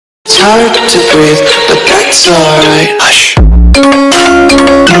It's hard to breathe, but that's alright. Hush.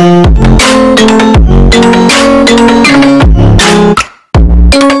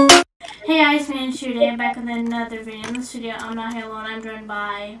 Hey guys, man, today I'm back with another video. In this video, I'm not here alone. I'm joined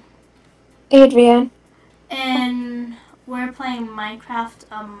by Adrian. And we're playing Minecraft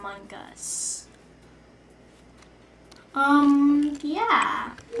Among Us.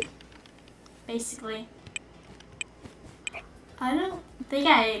 Yeah. Basically. I don't think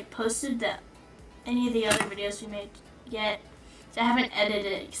I posted any of the other videos we made yet. So I haven't edited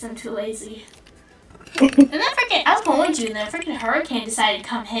it because I'm too lazy. And then I was going to, and then a freaking hurricane decided to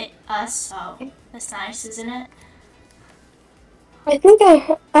come hit us, so that's nice, isn't it? I think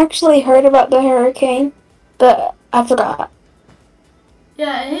I actually heard about the hurricane, but I forgot.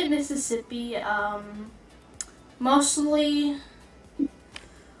 Yeah, it hit Mississippi, mostly,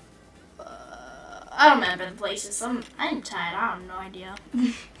 I don't remember the places. I'm tired, I have no idea.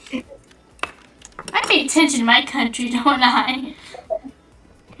 I pay attention to my country, don't I?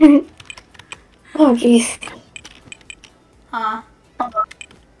 Oh, jeez. Huh?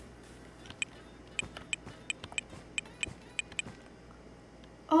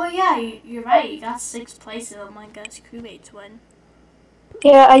 Oh yeah, you're right. You got 6 places on my Gus crewmates one.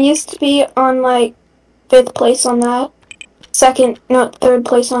 Yeah, I used to be on, like, 5th place on that. 3rd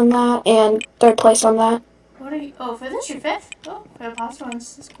place on that, and 3rd place on that. What are you? Oh, for this you're 5th? Oh, for the past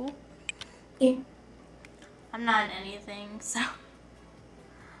ones, that's cool. Yeah. I'm not in anything, so.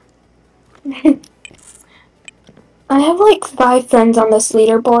 I have, like, 5 friends on this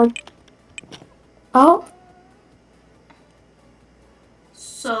leaderboard. Oh.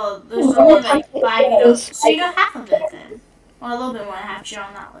 So there's only like 5 you know. So you know half of it then. Well, a little bit more than half you're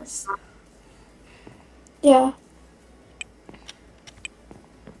on that list. Yeah.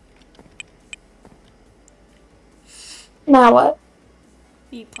 Now what?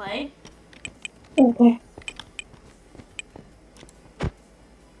 You play? Okay.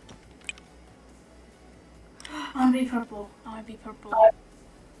 I want to be purple. I want to be purple.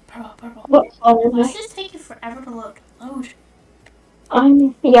 Purple. What color am Let's I? just take you forever to load.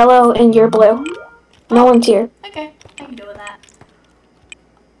 I'm yellow and you're blue. No one's here. Okay, I can deal with that.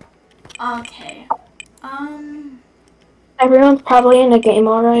 Okay. Everyone's probably in the game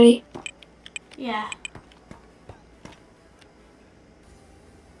already. Yeah.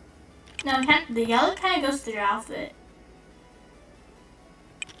 No, the yellow kind of goes through your outfit.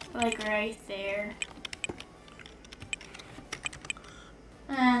 Like right there.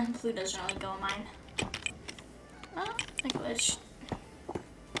 Blue doesn't really go in mine. Oh, I glitched.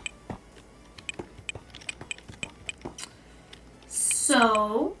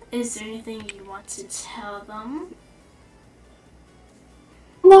 So, is there anything you want to tell them?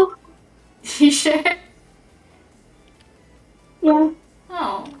 No. You sure? Yeah.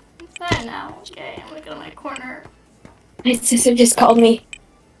 Oh, it's fine now. Okay, I'm gonna go to my corner. My sister just called me.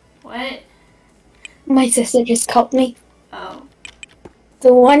 What? My sister just called me. Oh.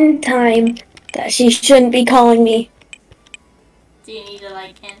 The one time that she shouldn't be calling me. Do you need to,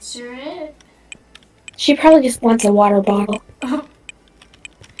 like, answer it? She probably just wants a water bottle.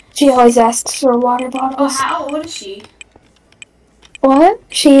 She always asks for water Oh, bottles. how old is she? What?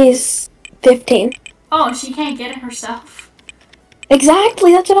 She's 15. Oh, she can't get it herself.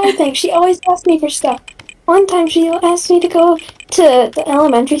 Exactly, that's what I think. She always asks me for stuff. One time she asked me to go to the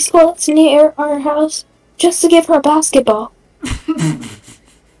elementary school that's near our house just to give her a basketball.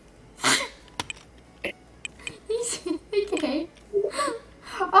 Okay.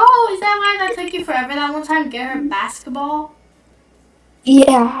 Oh, is that why that took you forever that one time to get her basketball?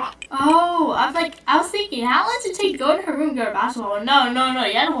 Yeah. Oh, I was thinking, how long does it take to go to her room and get her basketball? No,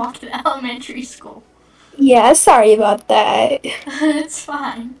 you had to walk to the elementary school. Yeah, sorry about that. It's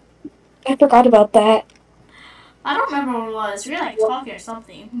fine. I forgot about that. I don't remember what it was. We were like talking or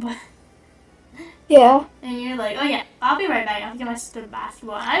something, but. Yeah. And you're like, oh yeah, I'll be right back. I'll get my sister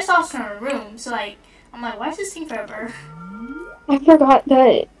basketball. And I just saw her in her room, so like, I'm like, why is this thing forever? I forgot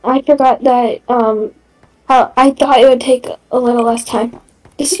that, how I thought it would take a little less time.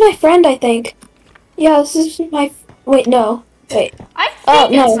 This is my friend, I think. Yeah, this is wait, no. Wait. I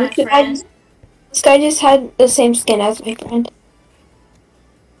think no, it's my friend. This guy just had the same skin as my friend.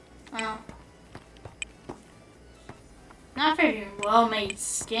 Oh. Not very well-made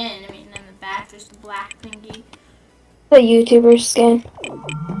skin. I mean, in the back, there's the black thingy. The YouTuber skin.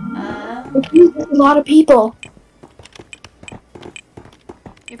 A lot of people.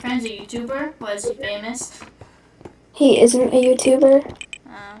 Your friend's a YouTuber? Was he famous? He isn't a YouTuber.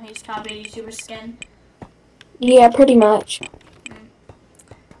 He just copied YouTuber skin. Yeah, pretty much.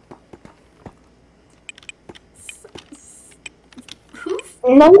 Who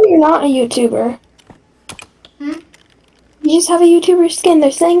No, you're not a YouTuber. Hmm? You just have a YouTuber skin.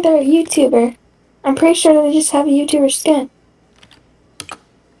 They're saying they're a YouTuber. I'm pretty sure they just have a YouTuber skin.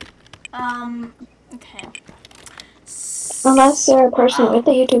 Okay. Unless they're a person Oh. with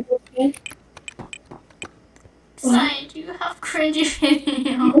a YouTuber skin. Sign, do you have cringy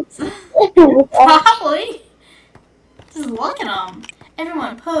videos? Probably. Just look at them.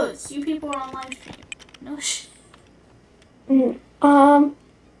 Everyone posts. You people are on live stream. No shit.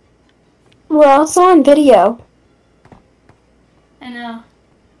 We're also on video. I know.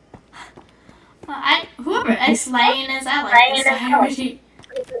 Whoever X Lane is, I like this guy already.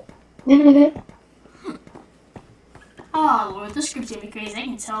 Oh lord, this script's gonna be crazy. I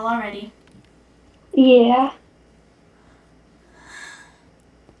can tell already. Yeah.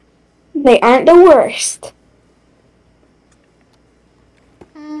 They aren't the worst.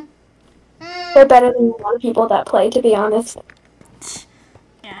 They're better than a lot of people that play, to be honest.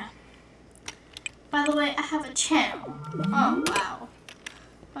 Yeah. By the way, I have a channel. Oh wow.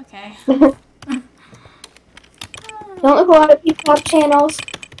 Okay. Don't look, a lot of people have channels.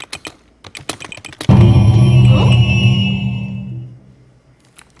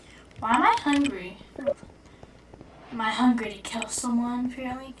 Why am I hungry? Am I hungry to kill someone,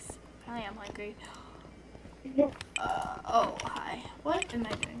 apparently? Apparently I'm hungry. Oh, hi. What am I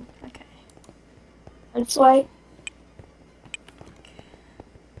doing? Okay. That's why.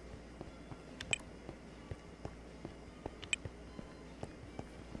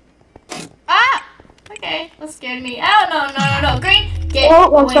 Ah! Okay, that scared me. Oh, no. Green, get Oh,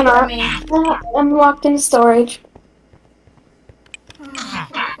 away that's from me. I'm locked in storage. Oh,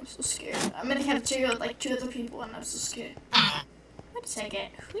 I'm so scared. I'm in the cafeteria with like 2 other people and I'm so scared. Wait a second.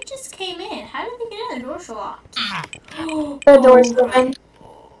 Who just came in? How did they get in? The door's locked. The door's open.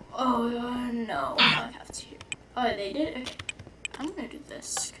 Oh, no. Not cafeteria. Oh, they did? Okay. I'm gonna do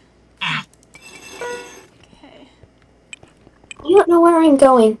this. Okay. You don't know where I'm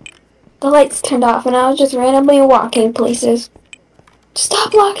going. The lights turned off and I was just randomly walking places.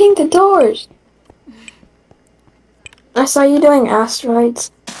 Stop locking the doors! I saw you doing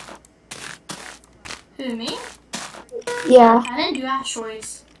asteroids. Who, me? Yeah. I didn't do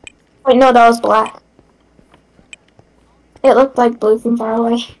asteroids. Wait, no, that was black. It looked like blue from far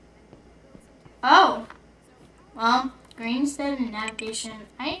away. Oh. Well, green said in navigation.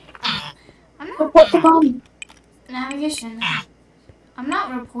 I'm not Report the bomb. navigation. I'm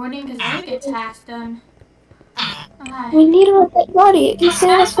not reporting because I get tasks done. Okay. We need to report the body. It can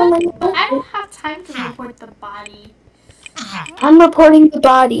save us from I any don't have time to report the body. I'm reporting the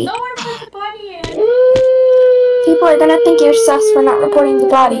body. No one put the body in. People are gonna think you're sus for not reporting the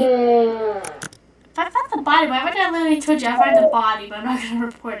body. If I found the body, why would I literally told you I found the body, but I'm not gonna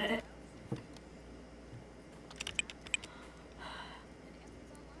report it?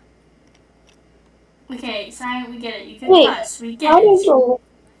 Okay, Simon, we get it. You can Wait, cuss. We get it.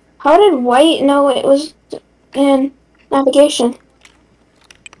 How did White know it was in navigation?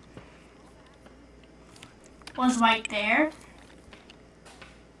 Was White there?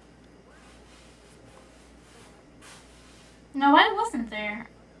 No, White wasn't there.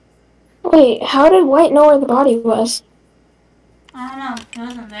 Wait, how did White know where the body was? I don't know. He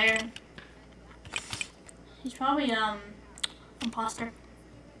wasn't there. He's probably imposter.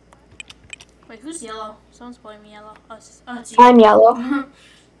 Wait, who's yellow? Someone's calling me yellow. Oh, it's you. I'm yellow.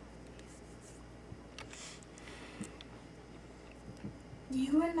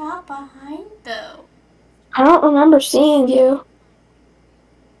 You were not behind though. I don't remember seeing you.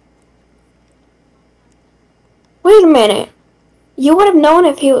 Wait a minute. You would have known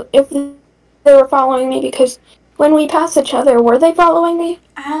if they were following me because when we passed each other, were they following me?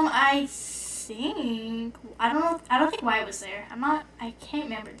 I think I don't know. I don't think White was there. I can't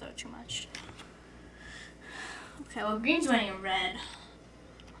remember though too much. Okay, well, green's winning red.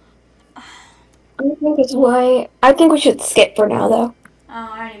 I think it's White. I think we should skip for now, though. Oh,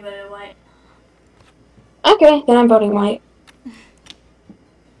 I already voted White. Okay, then I'm voting White.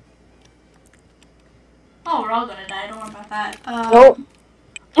 Oh, we're all gonna die. Don't worry about that. Nope.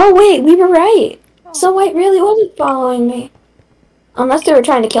 Oh, wait, we were right. Oh. So White really wasn't following me. Unless they were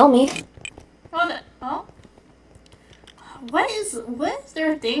trying to kill me. Oh? What is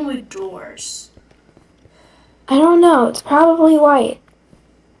their thing with doors? I don't know. It's probably White.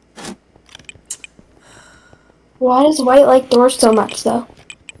 Why does White like doors so much, though?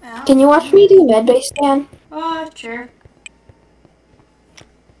 Can you watch me do medbay scan? Sure.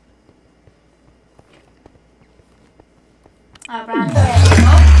 Brian.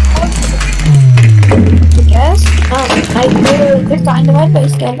 I guess. I literally clicked on the medbay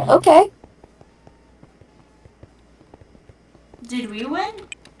scan. Okay. Did we win?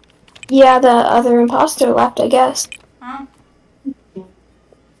 Yeah, the other imposter left, I guess. Huh?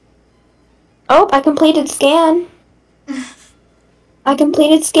 Oh, I completed scan. I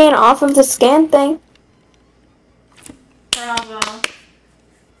completed scan off of the scan thing. Bravo.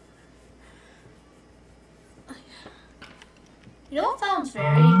 You know what sounds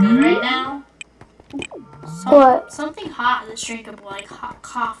very good right now? What? Something hot that's drinkable, like hot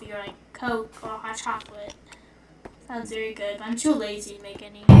coffee or like Coke or hot chocolate. Sounds very good, but I'm too lazy to make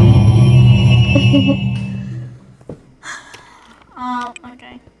any.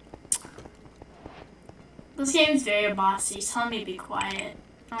 Okay. This game's very bossy. It's telling me to be quiet.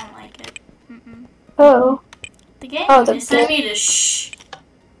 I don't like it. Mm-mm. Oh. The game Oh, the is telling me to shh.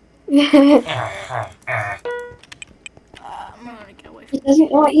 I'm gonna get away from It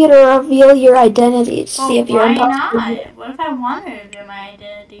doesn't want you to reveal your identity to see if you're why imposter. not? What if I want to reveal my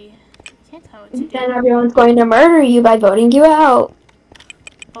identity? I can't tell what to do. Then everyone's going to murder you by voting you out.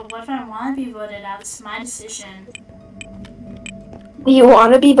 But what if I want to be voted out? It's my decision. Do you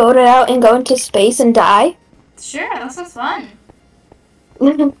want to be voted out and go into space and die? Sure, that sounds fun.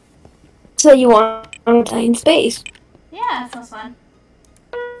 So you want to die in space? Yeah, that sounds fun.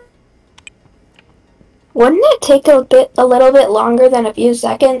 Wouldn't it take a little bit longer than a few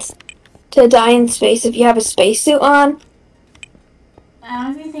seconds to die in space if you have a spacesuit on? I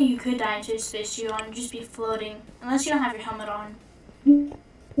don't even think you could die into a spacesuit on. You'd just be floating. Unless you don't have your helmet on. You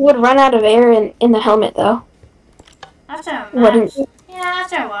would run out of air in the helmet, though. After a Wouldn't match. you? Yeah,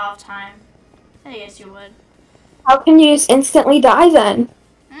 after a while of time. I guess you would. How can you just instantly die then?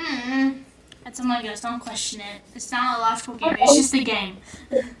 That's among us. Don't question it. It's not a logical game. It's just a game.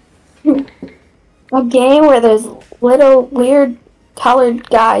 A game where there's little weird colored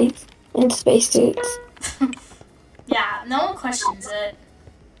guys in spacesuits. Yeah, no one questions it.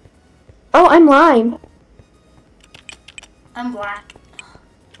 Oh, I'm lime. I'm black.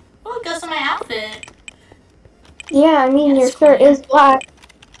 Oh, it goes to my outfit. Yeah, I mean, your That's shirt cool. is black.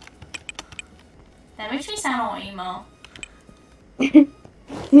 That makes me sound all emo.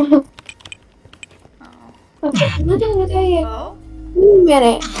 Okay, Oh? wait a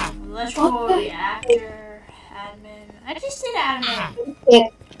minute. Electrical reactor, admin. I just did admin.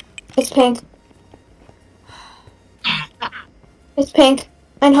 Pink. It's pink. It's pink.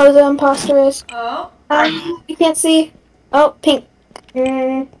 I know who the imposter is. Oh? You can't see. Oh, pink.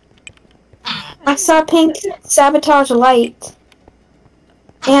 I saw pink sabotage light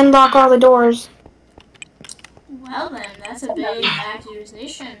and lock all the doors. Well then, that's a big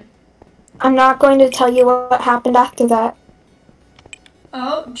accusation. I'm not going to tell you what happened after that.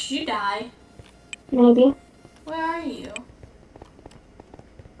 Oh, did you die? Maybe. Where are you?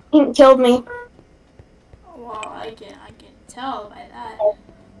 Pink killed me. Well, I can tell by that.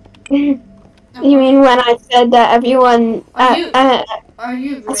 You mean when I said that everyone? Are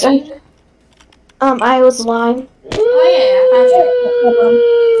you green? I was lime. Oh yeah, I found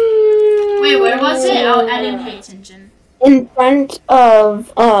you. Wait, where was it? Oh, I didn't pay attention. In front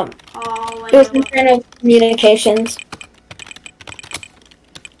of Oh, it was in front of communications.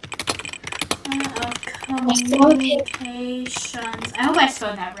 Communications. I hope I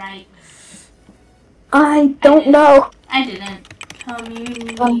spelled that right. I don't know. I didn't.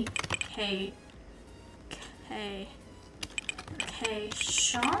 Communications.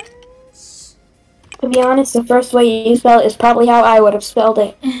 To be honest, the first way you spell it is probably how I would have spelled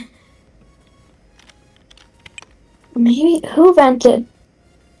it. Maybe who vented?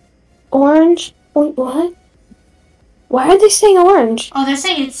 Orange? Wait, what? Why are they saying orange? Oh, they're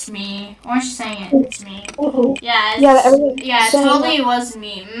saying it's me. Orange is saying it's me. Oh. Yeah, Everyone's saying totally that. was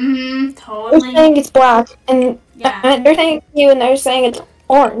me. They're Totally. saying it's black, and Yeah. they're saying it's you, and they're saying it's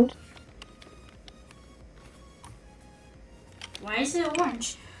orange. Why is it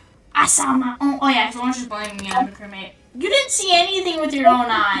orange? I saw my own. Oh yeah, 'cause orange is blaming me on the crewmate. You didn't see anything with your own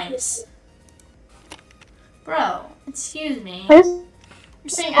eyes, bro. Excuse me. You're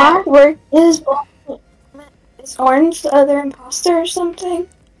saying Black word is orange the other imposter or something?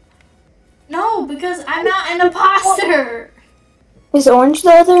 no, because I'm not an imposter. Is orange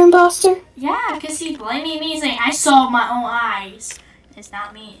the other imposter? Yeah, because he's blaming me, saying I saw with my own eyes. It's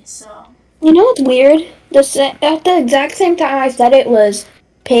not me, so. You know what's weird? At the exact same time I said it was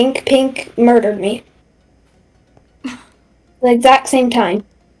pink, pink murdered me. The exact same time.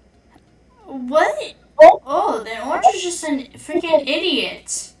 What? Oh, then orange is just a freaking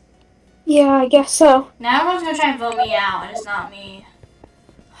idiot. Yeah, I guess so. Now everyone's gonna try and vote me out, and it's not me.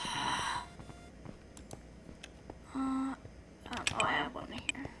 Oh, I have one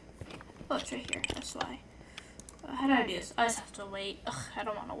here. Oh, it's right here. That's why. How do I do this? I just have to wait. Ugh, I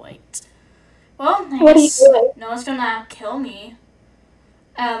don't want to wait. Well, I What are you guess doing? no one's gonna kill me.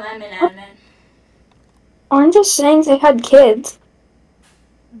 I'm an admin. Orange is saying they had kids.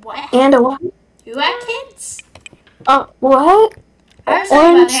 What? And a what? You had kids? What? I was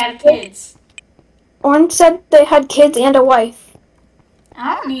talking about they had kids. Orange said they had kids and a wife.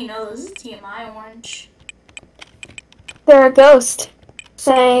 I don't even know. This is TMI, Orange. They're a ghost,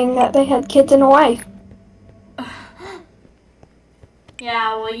 saying that they had kids and a wife.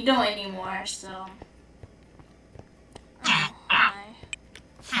 Yeah, well, you don't anymore, so. Oh, hi.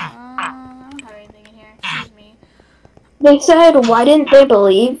 I don't have anything in here. Excuse me. They said, why didn't they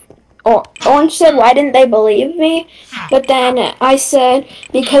believe? Orange said, why didn't they believe me? But then I said,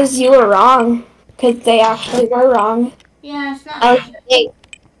 because you were wrong. Because they actually were wrong. Yeah, it's not me.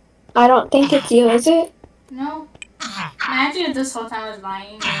 I don't think it's you, is it? No. Imagine if this whole time I was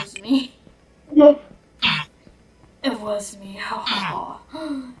lying, it was me. It was me.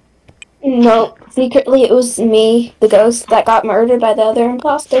 Nope. Secretly, it was me, the ghost that got murdered by the other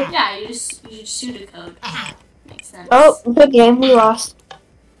imposter. Yeah, you just pseudocode. Makes sense. Oh, good game. We lost.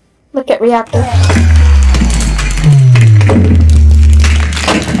 Look at reactor.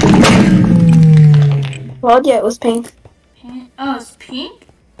 Told you it was pink. Pink? Oh, it's pink?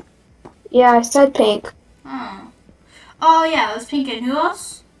 Yeah, I said pink. Oh. Oh, yeah, it was pink. And who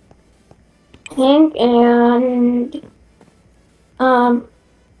else? Pink and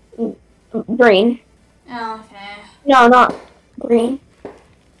green. Oh, okay. No, not green.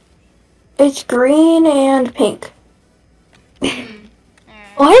 It's green and pink.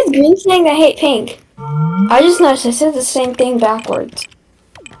 Why is green saying I hate pink? I just noticed I said the same thing backwards.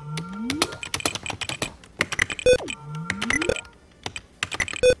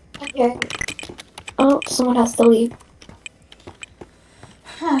 Okay. Oh, someone has to leave.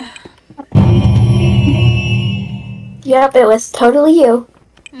 Yep, it was totally you.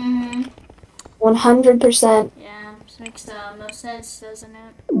 100%. Yeah, this makes the most sense, doesn't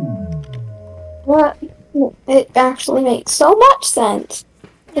it? What? It actually makes so much sense.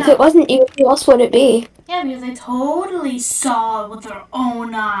 Yeah. If it wasn't you, who else would it be? Yeah, because they totally saw it with their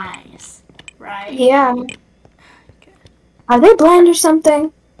own eyes, right? Yeah. Are they blind or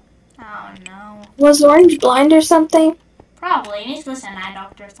something? I don't know. Was Orange blind or something? Probably. He needs to listen to an eye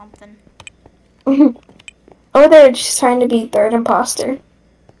doctor or something. Or they're just trying to be third imposter.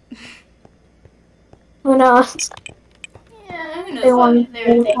 Who knows? Yeah, who knows They want what they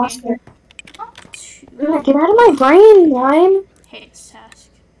were thinking. imposter. Get out of my brain, Lime. Hate this task.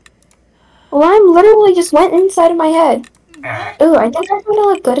 Lime literally just went inside of my head. What? Ooh, I think I'm gonna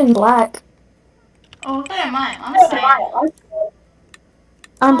look good in black. Oh, look at mine. I'm sad.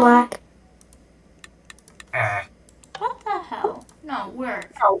 I'm black. What the hell? No, work.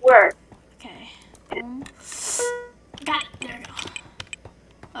 Okay. Got it. There we go.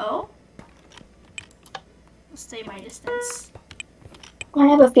 Oh? I'll stay my distance. I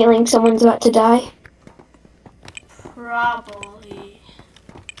have a feeling someone's about to die. Probably.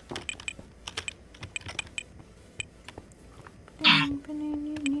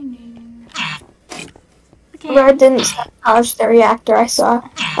 Okay. Red didn't sabotage the reactor I saw.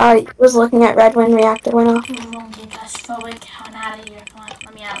 I was looking at red when reactor went off. You won't get us forward. Come out of here. Come on.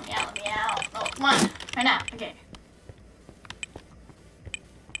 Let me out. Oh, come on. Right now. Okay.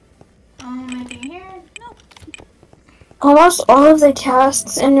 Anything here? No. Almost all of the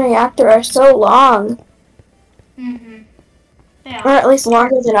tasks in reactor are so long. They Or are. at least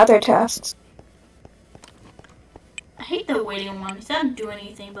longer than other tasks. I hate the waiting one. It doesn't do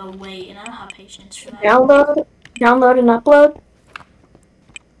anything but wait, and I don't have patience for that. Download and upload.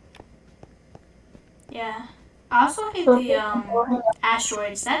 Yeah. I also hate the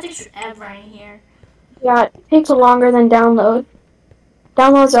asteroids. That takes forever in here. Yeah, it takes longer than download.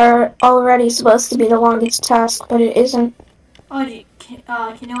 Downloads are already supposed to be the longest task, but it isn't. Oh,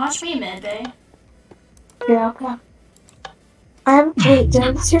 can you watch me midday? Yeah, okay. Wait, did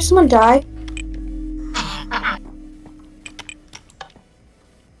I just hear someone die?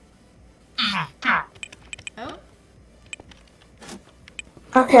 Oh?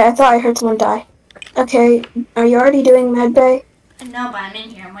 Okay, I thought I heard someone die. Okay, are you already doing medbay? No, but I'm in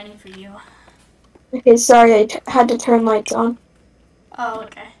here. I'm waiting for you. Okay, sorry, I had to turn lights on. Oh,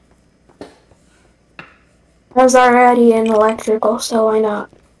 okay. I was already in electrical, so why not?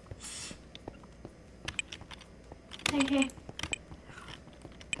 Okay.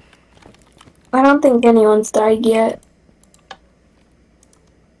 I don't think anyone's died yet.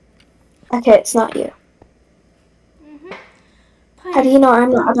 Okay, it's not you. How do you know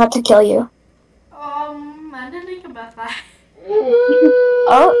I'm not about to kill you? I didn't think about that.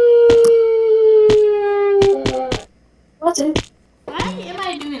 Oh. What's it? Why am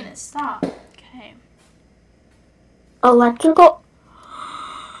I doing this? Stop. Okay. Electrical?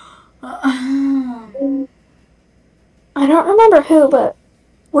 I don't remember who, but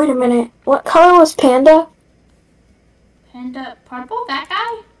wait a minute. What color was Panda? Panda purple? That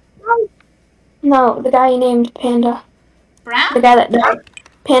guy? No, the guy named Panda. Brown? The guy that died.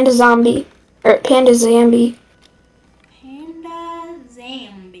 Panda Zombie. Or Panda Zambi. Panda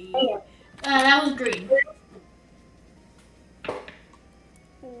Zambi. That was green.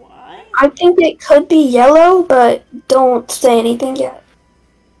 What? I think it could be yellow, but don't say anything yet.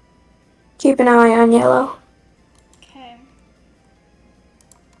 Keep an eye on yellow. Okay.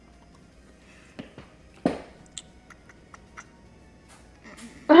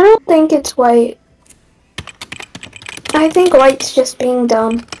 I don't think it's white. I think white's just being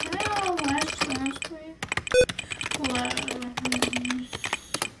dumb. Oh, that's great.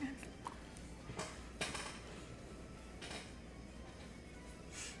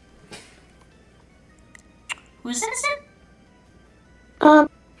 Who's innocent?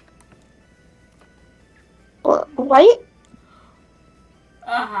 White?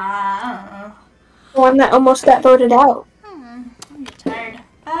 I don't know. The one that almost got voted out. I'm tired.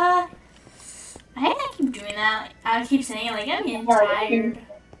 I hate I keep doing that. I keep saying like I'm getting tired.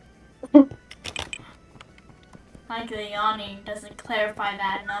 Like the yawning doesn't clarify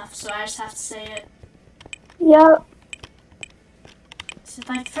that enough, so I just have to say it. Yep. It's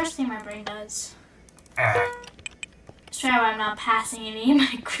like the first thing my brain does. That's try why I'm not passing any of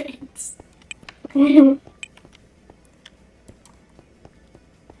my grades. Okay,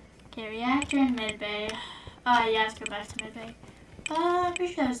 reactor in mid-bay. Oh, yeah, let's go back to mid-bay. I'm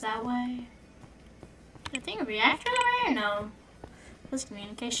pretty sure it's that way. I think a reactor that way or no? Those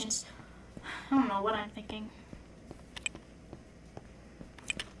communications. I don't know what I'm thinking.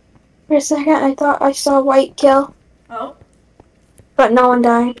 For a second, I thought I saw white kill, Oh, but no one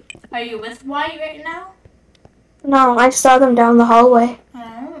died. are you with White right now? No, I saw them down the hallway.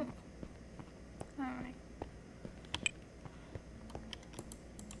 Oh.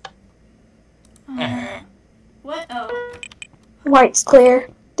 Alright. What? Oh. White's clear.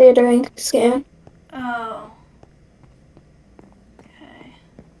 They're doing a scan. Oh. Okay.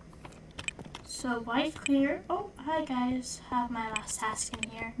 So White clear. Oh, hi guys. Have my last task in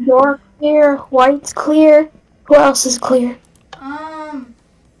here. You're clear. White's clear. Who else is clear? I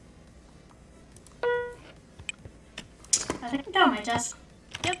think I'm done with my task.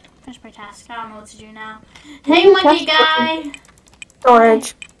 Yep, finished my task. I don't know what to do now. Hey, monkey guy.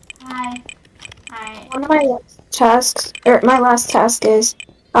 Storage. Hi. Hi. One of my last task is,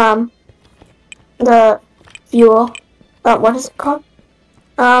 the fuel. What is it called?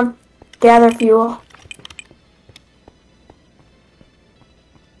 Gather fuel.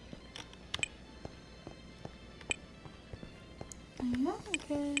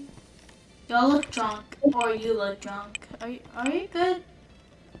 Okay. Y'all look drunk, or you look drunk. Are you good?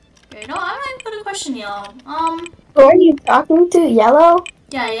 Okay, no, I'm not gonna question y'all. Who are you talking to? Yellow?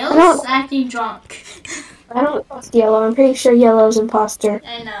 Yeah, Yellow's acting drunk. I don't trust Yellow. I'm pretty sure Yellow's imposter.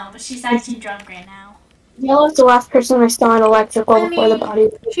 I know, but she's acting drunk right now. Yellow's the last person I saw in electrical I before the mean, body.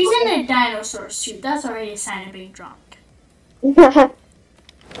 she's in a dinosaur suit. That's already a sign of being drunk.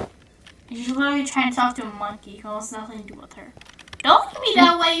 She's literally trying to talk to a monkey who has nothing to do with her. Don't look at me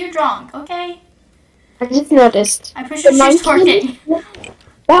that way. You're drunk, okay? I just noticed. I'm pretty sure she's twerking.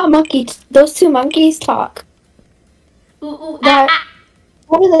 That monkey, those two monkeys talk. Ooh, That-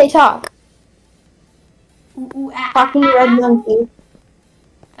 What do they talk? Ooh, Talking red monkey.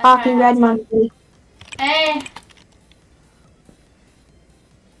 That's Talking right. red monkey. Hey.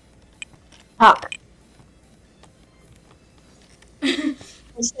 Talk. I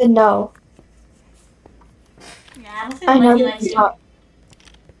said no. Yeah, I don't think I know monkey you likes can you. talk.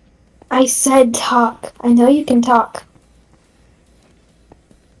 I said talk. I know you can talk.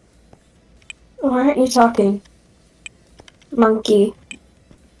 Why aren't you talking? Monkey.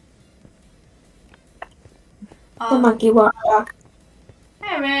 The monkey won't talk.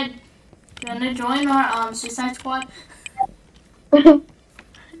 Hey, Red. You wanna join our suicide squad?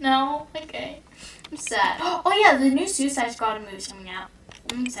 No? Okay. I'm sad. Oh yeah, the new Suicide Squad movie's coming out.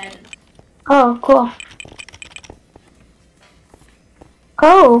 I'm excited. Oh, cool.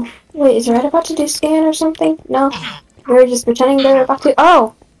 Oh, wait, is Red about to do scan or something? No. We were just pretending they were about to.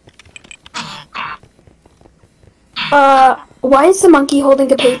 Oh! Why is the monkey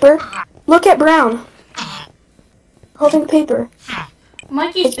holding a paper? Look at Brown. Holding paper.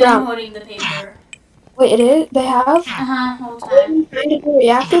 Monkey's It's been brown. holding the paper. Wait, it is? They have? Whole time. Trying to do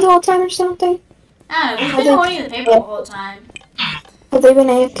reactor the whole time or something? I don't know, he's been holding the paper the whole time. Have they been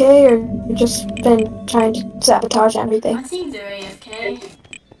AFK or just been trying to sabotage everything? I think they're AFK.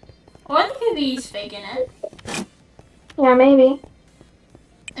 Or they could be faking it. Yeah, maybe.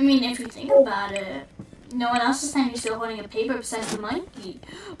 I mean, if you think about it, no one else is saying you're still holding a paper besides the monkey.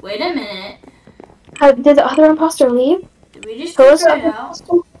 Wait a minute. Did the other imposter leave? Did we just Who figure was the it other out?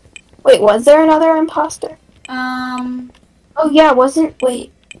 imposter? Wait, was there another imposter? Oh yeah,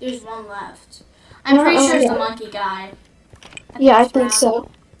 wait. There's one left. I'm pretty sure it's the monkey guy. I think so.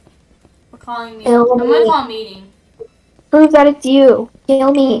 We're calling me. I'm gonna call a meeting. Prove that it's you.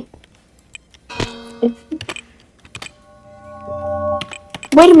 Kill me.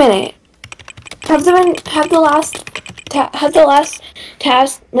 Wait a minute. Has the last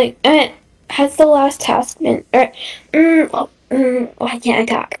task been why can't I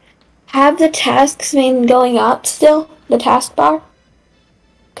talk? Have the tasks been going up still? The taskbar?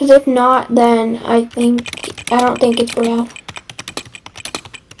 Because if not, then I don't think it's real.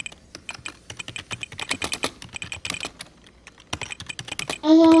 I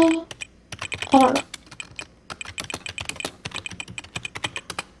don't know.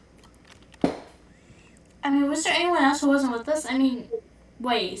 I mean, was there anyone else who wasn't with us? I mean,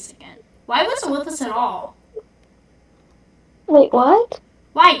 wait a second. Why wasn't with us at all? Wait, what?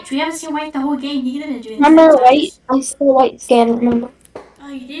 White. We haven't seen White the whole game. He didn't do anything. Remember White? I saw White scan, remember? Oh,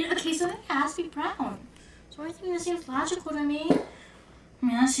 you did? Okay, so it has to be brown. So the only thing that seems logical to me. I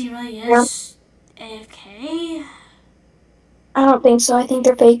mean, unless he really is AFK. I don't think so. I think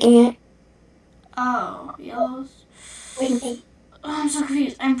they're faking it. Oh, yellows. Wait a minute. Oh, I'm so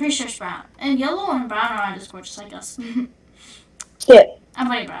confused. I'm pretty sure it's brown. And yellow and brown are on Discord, just like us. Skip. I'm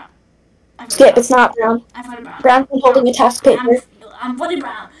voting brown. Skip, it's not brown. I voted brown. Brown's been holding a task paper. I'm voting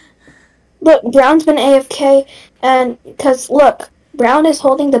brown. Look, Brown's been AFK, and because look, Brown is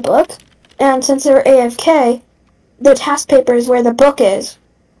holding the book, and since they're AFK, the task paper is where the book is,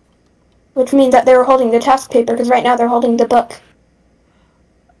 which means that they were holding the task paper because right now they're holding the book.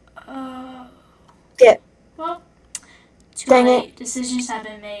 Skip. Well, too Dang late. it. Decisions have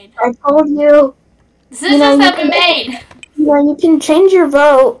been made. I told you. Decisions have been made. You can change your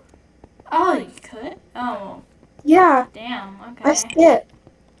vote. Oh, you could? Oh. Yeah. Damn, okay. I skipped.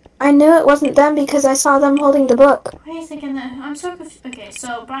 I knew it wasn't them because I saw them holding the book. Why are you thinking that? I'm so confused. Okay,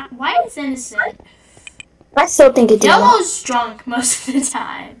 so White is innocent. I still think it's Yellow's drunk most of the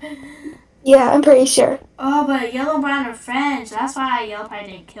time. Yeah, I'm pretty sure. Oh, but Yellow and Brown are friends. That's why Yellow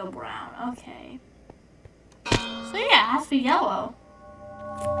probably didn't kill Brown. Okay. So yeah, it has to be Yellow.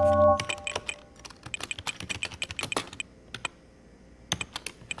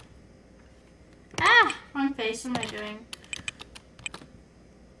 Ah, wrong face. What am I doing?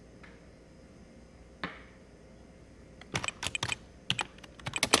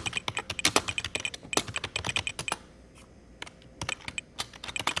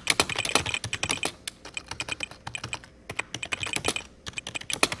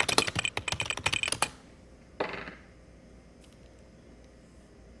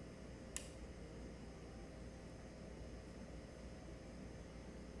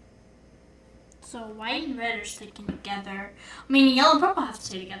 So white and red are sticking together. I mean, yellow and purple have to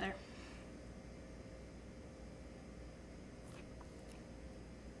stay together.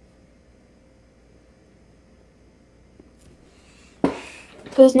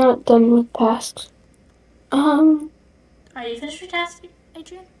 Who's not done with tasks? Are you finished your task,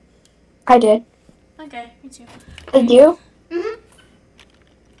 Adrian? I did. Okay, me too. Did you?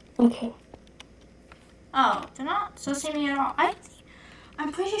 Mm-hmm. Okay. Oh, they're not associating me at all.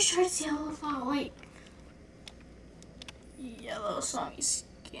 I'm pretty sure it's yellow without like yellow saw me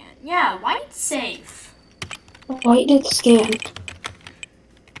scan. Yeah, white's safe. White did scan.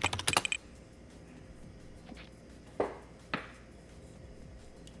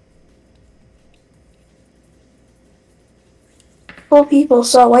 Four people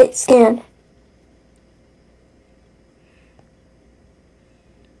saw White scan.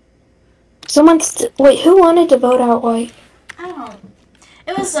 Wait, who wanted to vote out White? I don't know.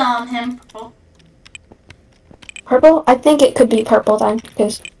 It was him, purple. Purple? I think it could be purple then,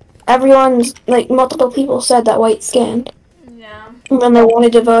 because multiple people said that White scanned. Yeah. And then they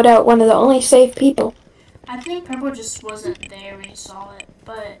wanted to vote out one of the only safe people. I think purple just wasn't there when you saw it,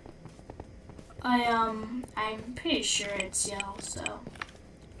 but I'm pretty sure it's yellow, so.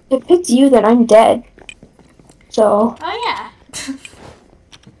 If it's you, then I'm dead. So. Oh yeah.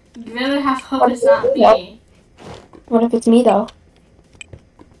 You really have hope it's not me. What if it's me though?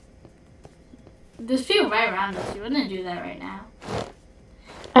 There's people right around us. You wouldn't do that right now.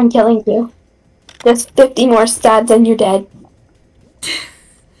 I'm killing you. There's 50 more stats and you're dead.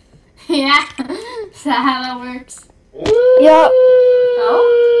 Yeah. Is that how that works? Yup.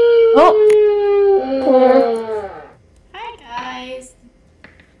 Oh. Oh. Hi guys.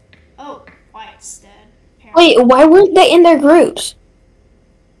 Oh, White's dead. Wait, why weren't they in their groups?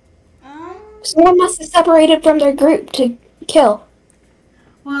 Someone must have separated from their group to kill.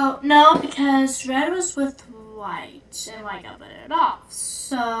 Well, no, because red was with white, and white got voted off.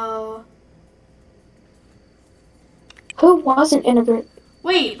 So, Who wasn't in a group?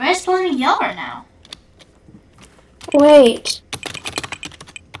 wait, red's pulling yellow right now. Wait.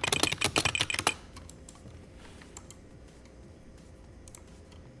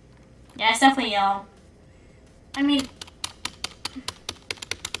 Yeah, it's definitely yellow. I mean,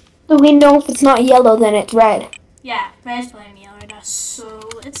 So we know if it's not yellow, then it's red. yeah, red's pulling yellow right now. So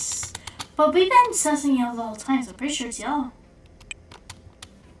it's, but we've been sussing yellow the whole time, so I'm pretty sure it's yellow.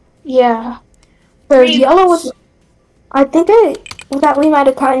 Yeah. Whereas yellow was... I think that we might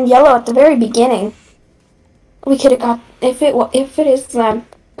have gotten yellow at the very beginning. We could have got... If it is them,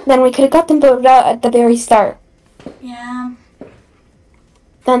 then we could have got them voted out at the very start. Yeah.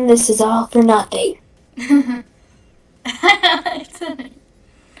 Then this is all for nothing.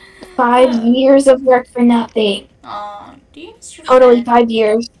 5 years of work for nothing. Oh, do you miss your Totally friend? 5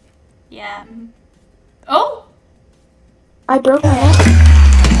 years. Yeah. Oh! I broke my neck.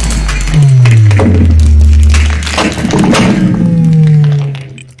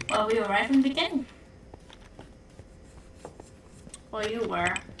 Well, we were right from the beginning. Well, you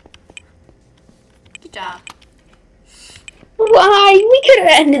were. Good job. Why? We could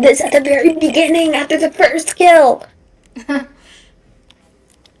have ended this at the very beginning after the first kill. Yeah,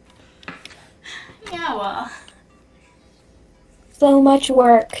 well. So much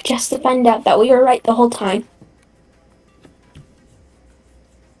work just to find out that we were right the whole time.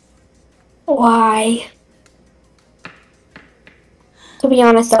 Why? To be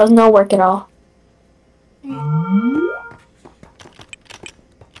honest, that was no work at all.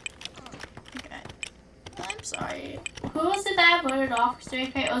 Okay. I'm sorry. Who was it that voted off?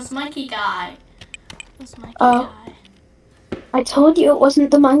 It was Monkey Guy. It was Monkey Oh. Guy. I told you it wasn't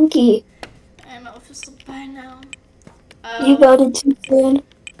the monkey. I don't know if it's so bad now. You voted too soon.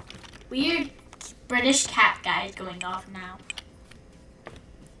 Weird British cat guy is going off now.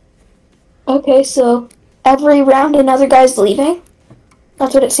 Okay, so every round another guy's leaving?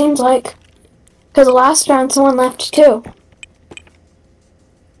 That's what it seems like. Because the last round someone left too.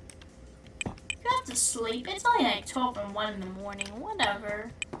 You have to sleep. It's only like 12 and 1 in the morning.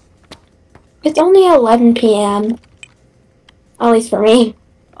 Whatever. It's only 11 p.m. At least for me.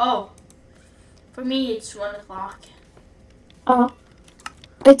 Oh. For me, it's 1 o'clock. Oh.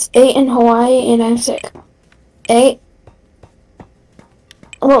 It's 8 in Hawaii and I'm sick. 8?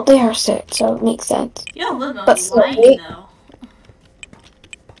 Well, they are sick, so it makes sense. You don't live in But Hawaii, still, though.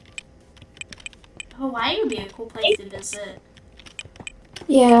 Hawaii would be a cool place to visit.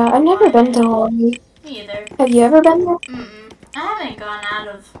 Yeah, I've never been to Hawaii. Me either. Have you ever been there? Mm-mm. I haven't gone out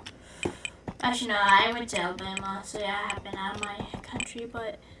of... Actually, no, I went to Alabama, so yeah, I have been out of my country,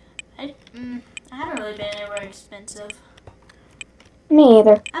 but I haven't really been anywhere expensive. Me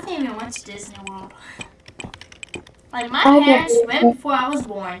either. I haven't even went to Disney World. Like, my I've parents never- went before I was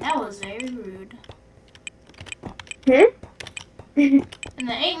born. That was very rude. Hmm? And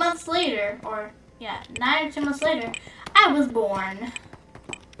then 8 months later, or, yeah, 9 or 10 months later, I was born.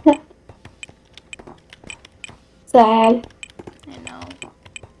 Sad. You know.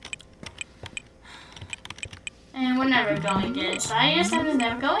 And we're never going again, so I guess I'm just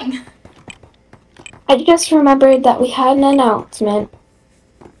never going. I just remembered that we had an announcement.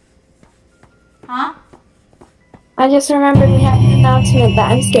 Huh? I just remembered we had an announcement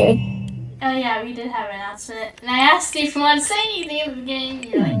that I'm scared. Oh yeah, we did have an announcement. And I asked you if you wanted to say anything at the beginning.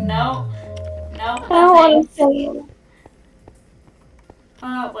 You're like, no. No, I don't want to say it.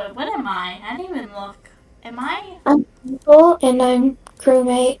 Wait, what am I? I didn't even look. Am I? I'm people and I'm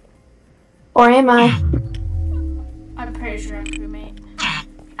crewmate. Or am I? I'm pretty sure I'm crewmate.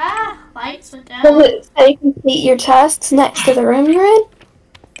 Ah, lights went down. Does it say complete your tasks next to the room you're in?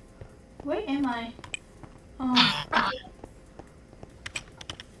 Where am I? Oh.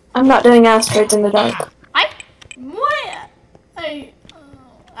 I'm not doing asteroids in the dark. What?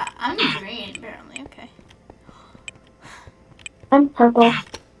 I'm green, apparently. Okay. I'm purple.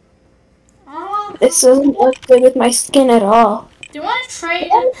 Oh, This doesn't look good with my skin at all. do you want to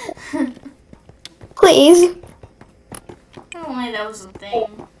trade? Please. Only that was a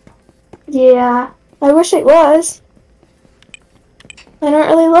thing. Yeah, I wish it was. I don't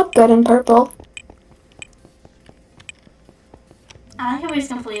really look good in purple. I like how we just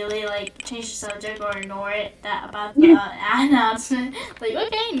completely change the subject or ignore it about the announcement. Like,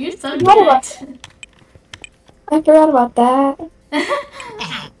 okay, new subject. I forgot about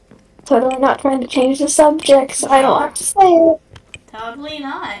that. Totally not trying to change the subject, so I don't have to say it. Totally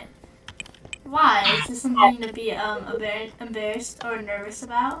not. Why? Is this something to be embarrassed or nervous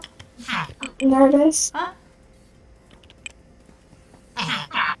about? Nervous? Huh?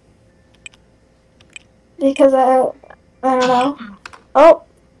 Because I don't know. Oh,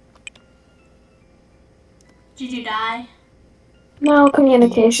 Did you die? no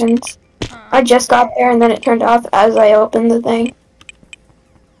communications. Oh. I just got there and then it turned off as I opened the thing.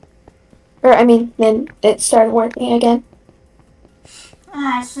 Or, I mean, then it started working again.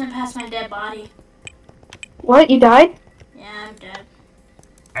 Ah, I slipped past my dead body. What? You died? Yeah, I'm dead.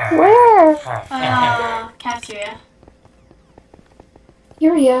 Where? Cafeteria.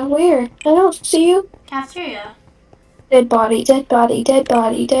 Yuria, where? I don't see you. Cafeteria. Dead body, dead body, dead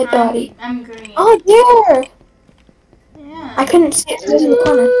body, dead body. I'm green. Oh, there! Yeah. I couldn't see it. It was in the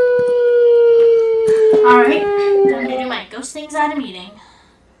corner. Alright, time to do my ghost things at a meeting.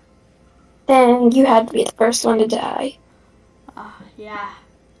 Then you had to be the first one to die. Yeah.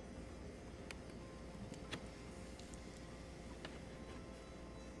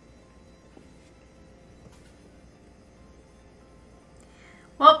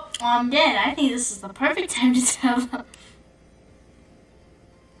 Well, I'm dead. I think this is the perfect time to tell them.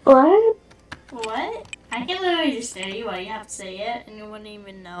 What? What? I can literally just stare at you while you have to say it, and you wouldn't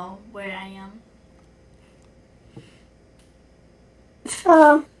even know where I am.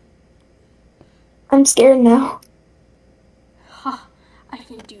 I'm scared now. Ha! I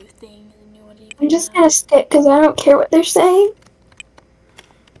can do things and you wouldn't even I'm just know. gonna stick because I don't care what they're saying.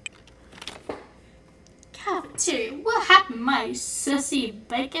 Cafeteria, what happened, my sussy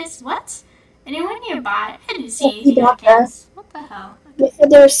bacus? What? Anyone nearby? I didn't see anything I can. What the hell? They said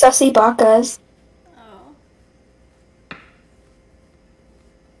they were sussy bakas. Oh.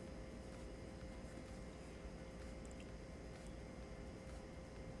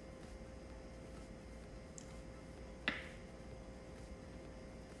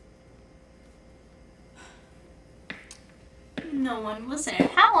 No one was there.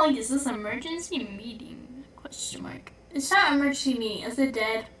 How long is this emergency meeting? Question mark. It's not an emergency meeting. It's a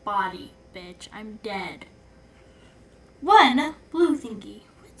dead body, bitch. I'm dead. One blue thingy.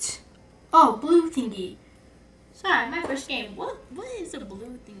 What? Oh, blue thingy. Sorry, my first game. What is a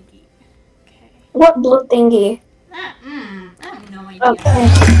blue thingy? Okay. What blue thingy? I have no idea. Okay.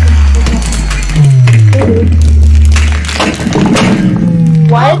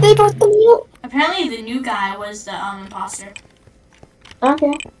 Why did they put them out? Apparently the new guy was the imposter.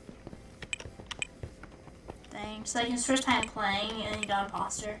 Okay. Thanks. Like his first time playing and he got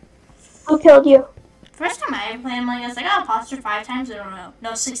imposter. Who killed you? First time I ever played him, like I was like, I got imposter 5 times. I don't know.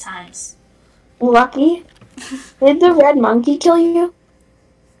 No, 6 times. Lucky. Did the red monkey kill you?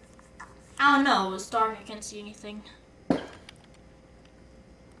 I don't know. It was dark. I couldn't see anything.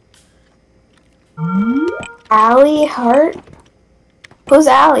 Allie Hart? Who's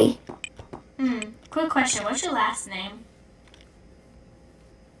Allie? Quick question. What's your last name?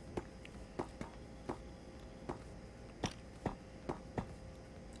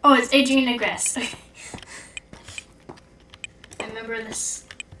 Oh, it's Adrian Negress. Okay. I remember this.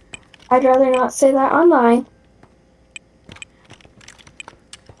 I'd rather not say that online.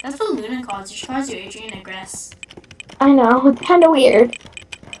 That's what Luna calls you. She calls you Adrian Negress. I know, it's kind of weird.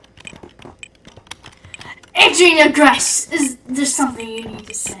 Adrian Negress! Is there something you need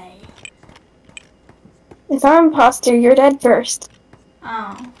to say? If I'm imposter, you're dead first.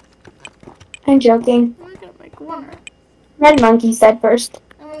 Oh. I'm joking. I'm gonna go to my corner. Red monkey said first.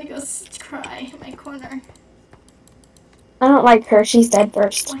 I'm gonna go cry in my corner. I don't like her, she's dead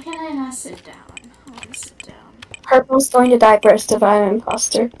first. Why can I not sit down? I want to sit down. Purple's going to die first if I'm an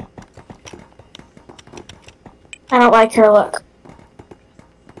imposter. I don't like her look.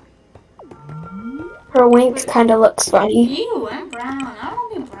 Her wink kind of looks funny. Ew, I'm brown. I don't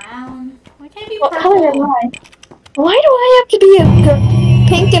want to be brown. Why can't I be What purple? color am I? Why do I have to be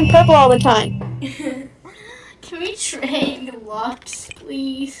pink and purple all the time? Can we trade looks,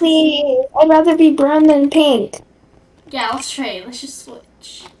 please? Please, I'd rather be brown than pink. Yeah, let's trade. Let's just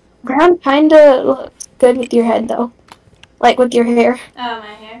switch. Brown kinda looks good with your head though. Like with your hair. Oh,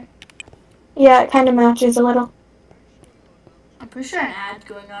 my hair. Yeah, it kinda matches a little. I'm pretty sure an ad's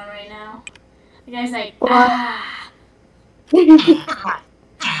going on right now. The guy's like, What? ah.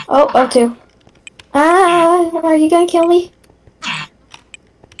 Oh, two. Ah, are you gonna kill me?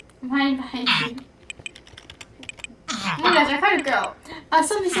 I'm hiding behind you. Oh my gosh, I caught a girl.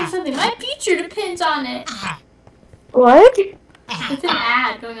 Something. My future depends on it. What? It's an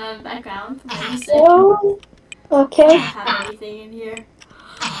ad going on in the background. Oh, I okay. don't have anything in here.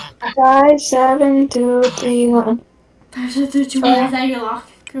 5, 7, 2, 3, 1. Is that your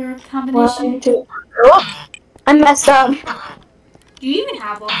locker combination? 1, 2. Oh, I messed up. Do you even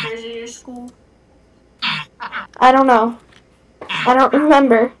have lockers at your school? I don't know. I don't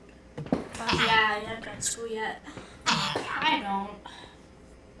remember. in school yet. I don't.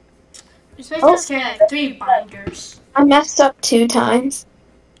 You're supposed to carry like 3 binders. I messed up 2 times.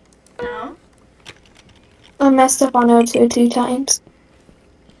 No? I messed up on O2 2 times.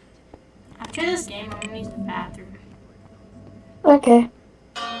 After this game, I'm gonna use the bathroom. Okay.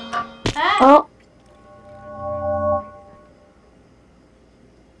 Ah! Oh.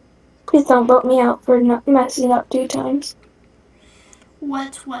 Please don't vote me out for not messing up 2 times.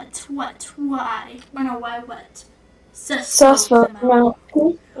 What, why? Or no, why, what? Sus vote him out.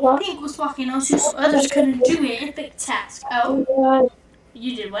 What? Pink was walking on shoes so others couldn't do it. Epic task. Oh?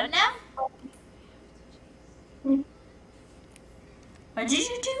 You did what now? What did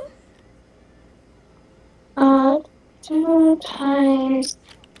you do? 2 times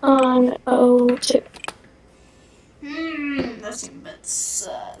on O2. That seems a bit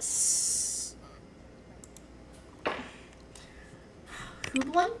sus. Who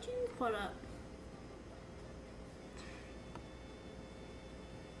blamed you? Hold up.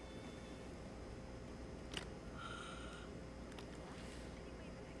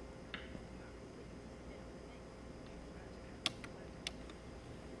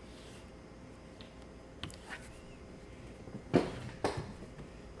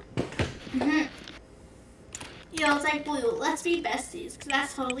 Yo, it's like blue. Let's be besties, because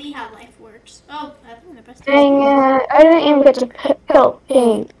that's totally how life works. Oh, I think the besties. Dang it. I didn't even get to kill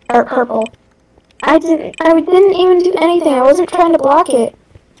pink or purple. I didn't even do anything. I wasn't trying to block it.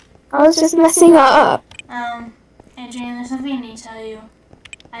 I was just messing up. Adrian, there's something I need to tell you.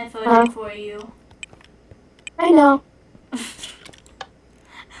 I voted for you. I know. I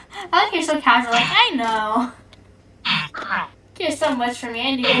like you're so casual, like, I know. You're so much for me,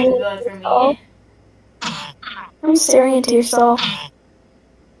 I knew you would vote for me. I'm staring into your soul.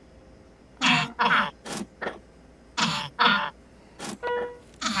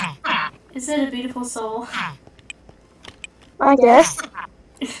 Is it a beautiful soul? I guess.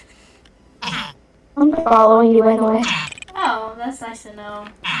 I'm following you, by the way. Oh, that's nice to know.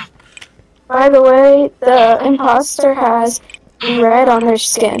 By the way, the imposter has red on their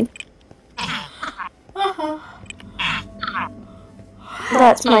skin.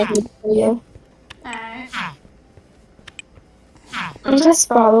 That's my hint for you. Alright. I'm just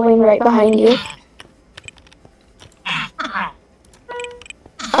following right behind you.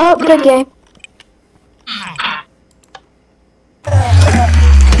 Oh, good game.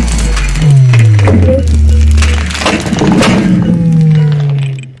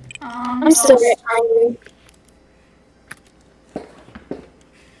 I'm still right behind you.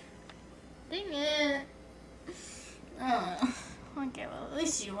 Dang it. Okay, well, at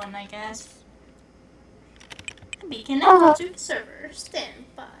least you won, I guess. Be connected to the server. Stand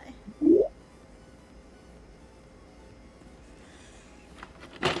by.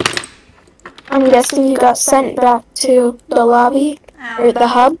 I'm guessing you got sent back to the lobby, or the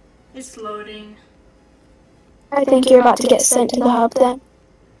hub. It's loading. I think you're about to get sent to the hub then.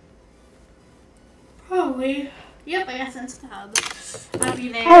 Probably. Yep, I got sent to the hub. I'll be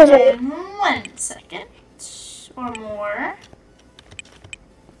there in 1 second. Or more.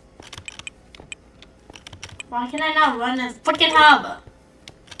 Why can I not run this freaking hub?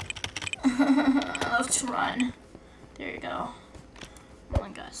 Let's run. There you go. Oh my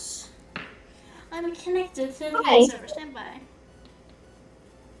gosh. I'm connected to the server. Stand by.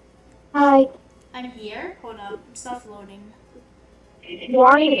 Hi. I'm here. Hold up. I'm self-loading.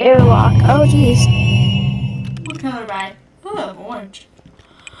 Warning airlock. Oh, jeez. What color am I? Oh, I'm orange.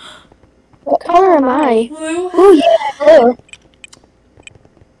 What color am I? Blue. Ooh, yeah, blue.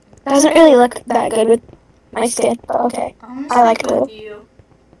 Doesn't really look that good with my skin, but okay. I like blue. You.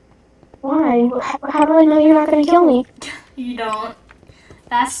 Why? How do I know you're not gonna kill me? You don't.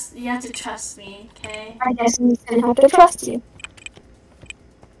 You have to trust me, okay? I guess I'm just gonna have to trust you.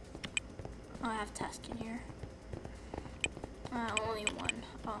 Oh, I have task in here. Only one.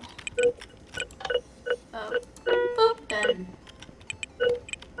 Oh. Oh. Boop, then.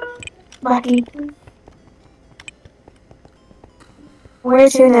 Lucky. Where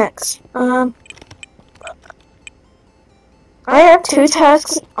to next? I have 2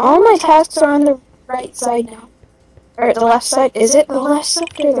 tasks. All my tasks are on the right side now. Or the left side. Is it the left side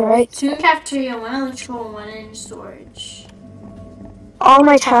or the right? 2 in cafeteria, 1 electrical, 1 in storage. All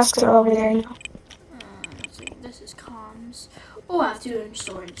my tasks are over there now. Let's see. This is comms. Oh, I have 2 in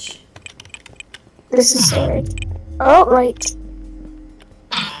storage. This is storage. Oh, right.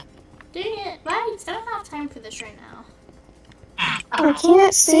 Dang it. Right. I don't have time for this right now. I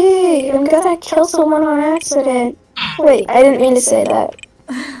can't see. I'm gonna kill someone on accident. Wait, I didn't mean to say that.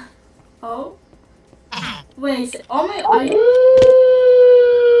 Oh? Wait, oh my,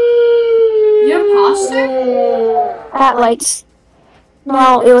 you're imposter? At lights.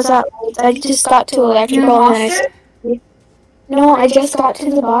 No, it was at lights. I just got to You're an electrical and imposter? No, I just got to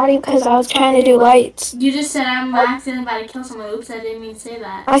the body because I was trying to do lights. You just said I'm accidentally about to kill someone. Oops, I didn't mean to say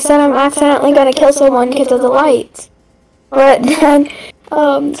that. I said I'm accidentally gonna kill someone because of the lights. But then,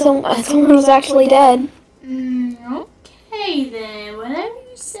 someone was actually dead. Okay then, whatever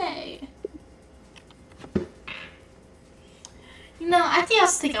you say. You know, I think I'll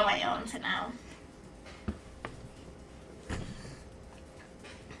stick on my own for now.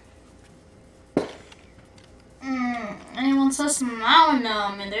 Anyone saw some? I don't know.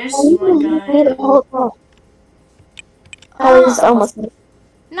 I mean, there's one guy. I was almost.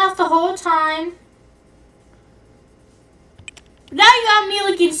 Not the whole time. Now you got me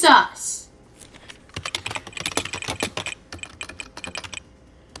looking sus.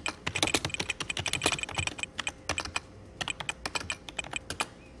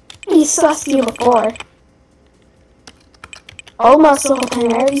 He sussed you before. Almost the whole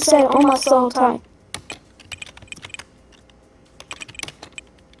time. I already said almost the whole time.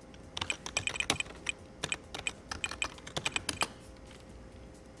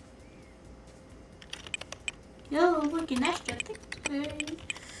 Yo, looking extra thick today.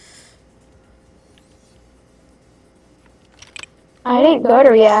 I didn't go to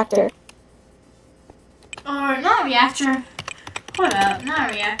reactor. Or not reactor. Hold up, not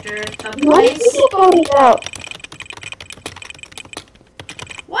reactor. The Why did place. you voted out?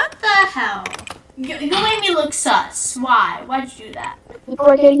 What the hell? You made me look sus. Why? Why'd you do that? People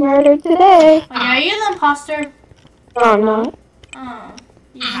are getting murdered today. Like, are you the imposter? No, I'm not. Oh,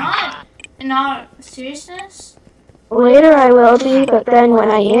 you're not? In all seriousness? Later I will be, but then when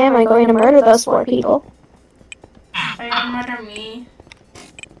I am, I'm going to murder those 4 people. Are you gonna murder me?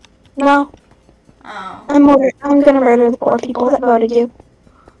 No, Oh. I'm gonna murder the 4 people that voted you.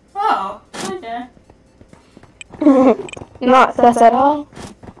 Oh, okay. Not sus at all.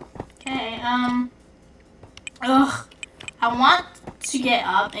 Okay, ugh. I want to get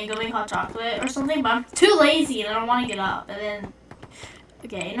up and go make hot chocolate or something, but I'm too lazy and I don't want to get up. And then,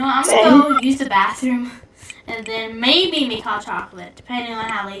 okay, you know what? I'm gonna go use the bathroom and then maybe make hot chocolate, depending on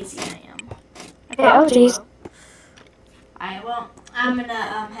how lazy I am. Oh, jeez. Alright, well, I'm gonna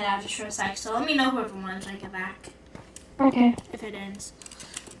head out just for a sec, so let me know whoever wins when I get back. Okay. If it ends.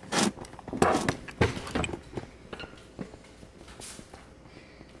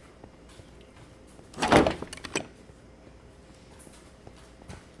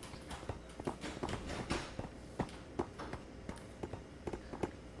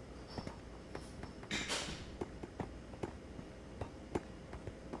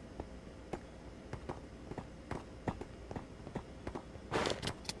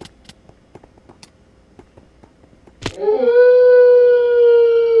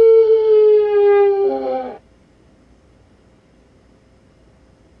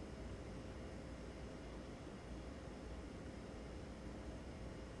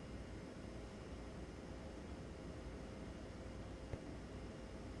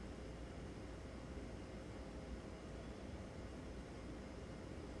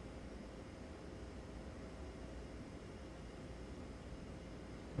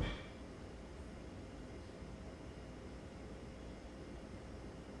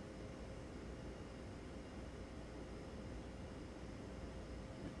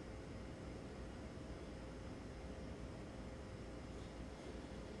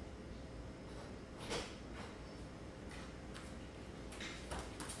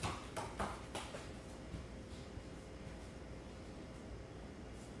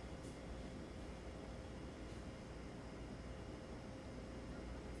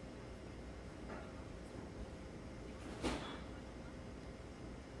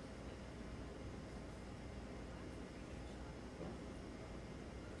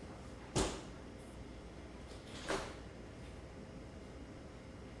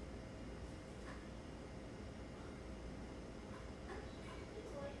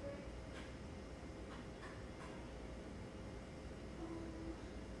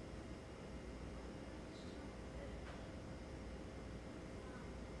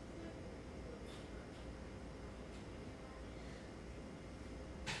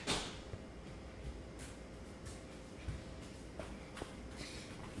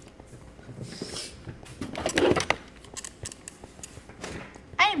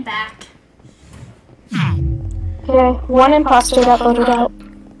 I'm back. Okay, 1 imposter got voted out.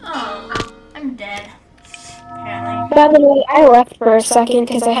 Oh, I'm dead. Apparently. By the way, I left for a second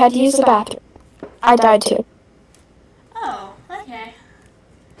because I had to use the bathroom. I died too. Oh, okay.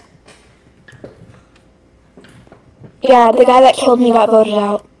 Yeah, the guy that killed me got voted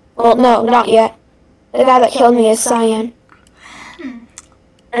out. Well, no, not yet. The guy that killed me is cyan.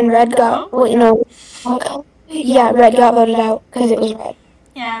 And red got, well, you know, what color? Yeah, red got voted out because it was red.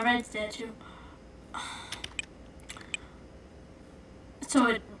 Yeah, red's dead too. So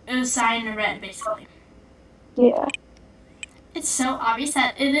it was cyan and red, basically. Yeah. It's so obvious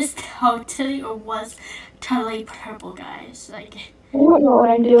that it is totally, or was totally purple, guys. Like, I don't know what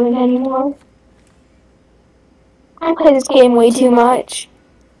I'm doing anymore. I play this game way too much.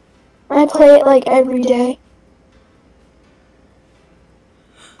 I play it like every day.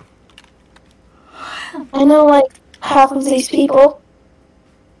 I know like half of these people.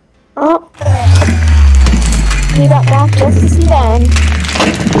 Oh. We got back just to see them.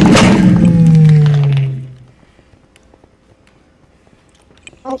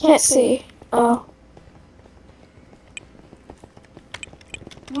 I can't see. Oh.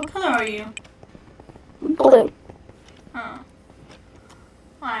 what color are you? Blue. Oh.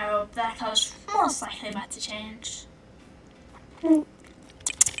 Well, that color's most likely about to change.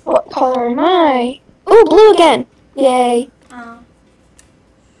 What color am I? Ooh, blue again. Yay. Am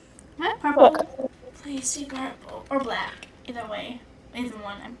I purple? Please see purple or black. Either way. Either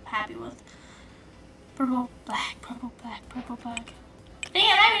one I'm happy with. Purple, black, purple, black, purple, black. Dang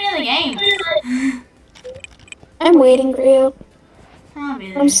it, I'm not even in the game. I'm waiting for you. I'll be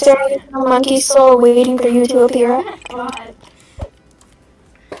there. I'm staring at the monkey soul waiting for you to appear. Oh my god.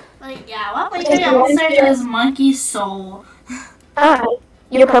 Like, yeah, what like I'm searching this monkey soul. Ah,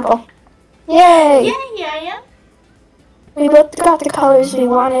 you're purple. Yay! Yeah. We both got the colors we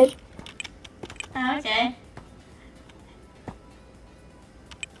wanted. Oh, okay.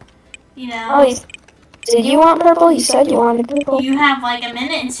 You know, Oh, did you want purple? You said you wanted purple. you have like a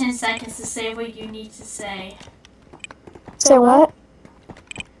minute and 10 seconds to say what you need to say. So what?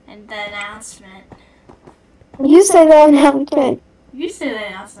 And the announcement. You say the announcement. You say the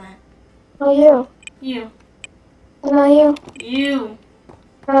announcement. Oh, you. You. No, you. You.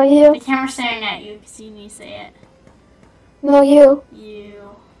 No, you. The camera's staring at you because you need to say it. No, you.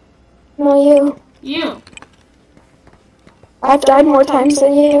 You. No, you. You. I've died more times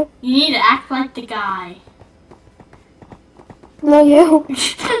than you. You need to act like the guy. No, you.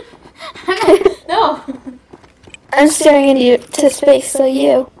 No. I'm staring into space, so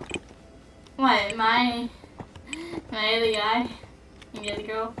you. What, am I the guy? And you're the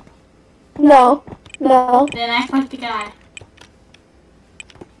girl? No. No. Then act like the guy.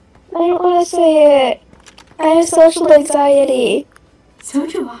 I don't want to say it. I have social anxiety. So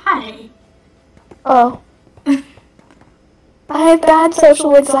do I. Oh. I have bad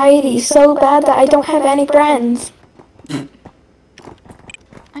social anxiety, so bad that I don't have any friends. I'm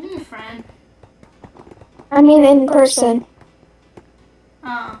your friend. I mean in person.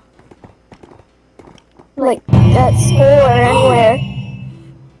 Oh. Like, at school or anywhere.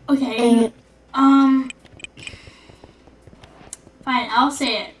 Okay. Fine, I'll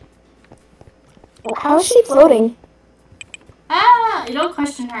say it. How is she floating? Ah, you don't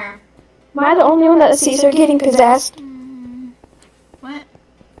question her. Am I the only one that sees her getting possessed? What?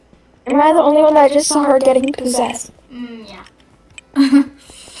 Am I the only one that just saw her getting possessed? Yeah.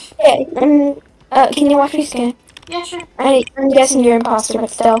 Okay, can you watch me scan? Yeah, sure. I'm guessing you're imposter, but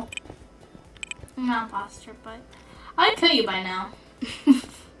still. I'm not an imposter, but I'd kill you by now.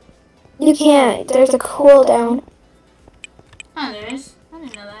 You can't. There's a cooldown. Oh, there is? I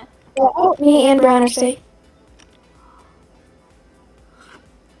didn't know that. Oh, me and Brown are safe.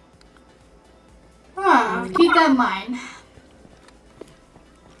 Keep that in mind.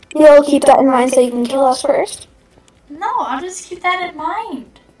 You'll keep that in mind so you can kill us first? No, I'll just keep that in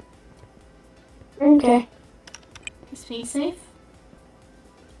mind. Okay. Is Pink safe?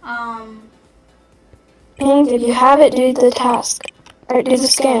 Pink, if you have it, do the task. Or do the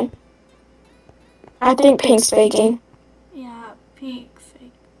scan. I think Pink's faking. Yeah, Pink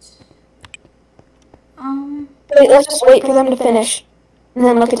faked. Wait, let's just wait for them to finish. And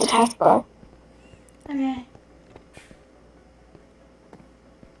then look at the taskbar. Okay.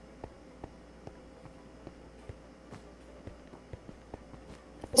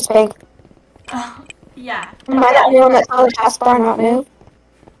 It's Pink. Yeah. Am I the only one that saw the taskbar not move?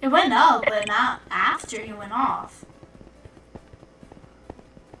 It went up, but not after he went off.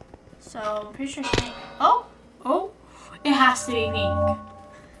 So, I'm pretty sure Pink. Oh, it has to be Pink.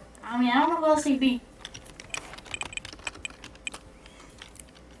 I mean, I don't know who else it could be.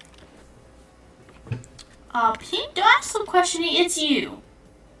 Pink, don't ask some questioning. It's you,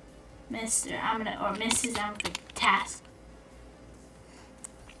 Mister. Or Mrs. I'm gonna task.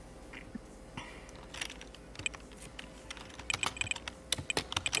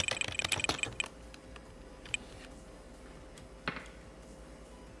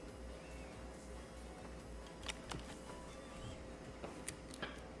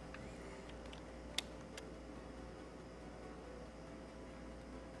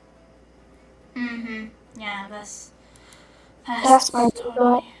 Yeah, that's Taskbar didn't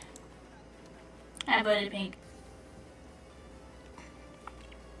go up. I voted pink.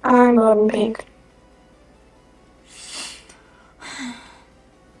 I'm voting pink.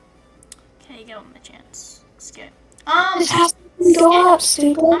 Okay, give him a chance. Skip. The task didn't go up,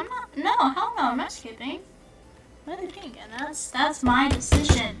 stupid. I'm not. No, hell no, I'm not skipping. Voted pink, and that's my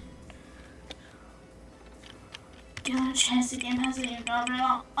decision. Give him a chance. The game hasn't even gone very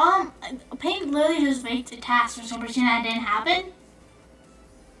long. Pink literally just faked the task for some reason that didn't happen.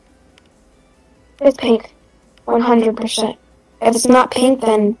 It's pink. 100%. If it's not pink,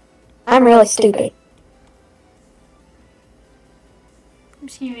 then I'm really stupid.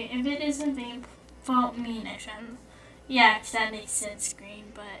 Excuse me, if it isn't being vote me next time. Yeah, 'cause that makes sense,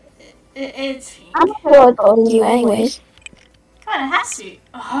 green, but it's pink. I'm not really voting you anyways. Come on, it has to.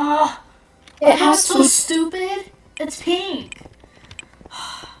 Oh, It has so to be stupid. It's pink.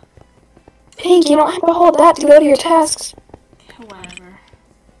 pink. You don't have to hold that to go to your tasks. Whatever.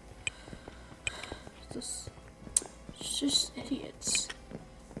 It's just idiots.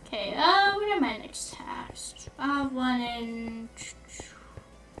 Okay, what are my next tasks? I have one in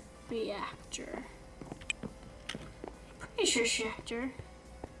reactor. Pretty sure it's reactor.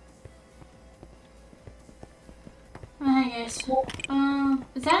 Oh, hey guys.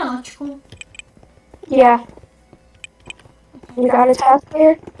 Is that electrical? Yeah. You got a task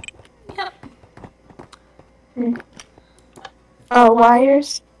here? Yep. Oh,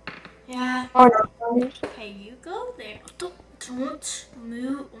 wires? Yeah. Oh, no, wires. Okay, you go there. Don't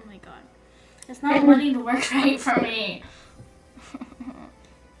move. Oh my god. It's not wanting to work right for me.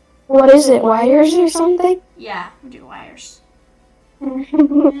 What is it, wires or something? Yeah, we'll do wires. The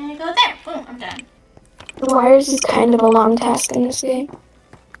And go there. Boom, I'm done. wires is kind of a long task in this game.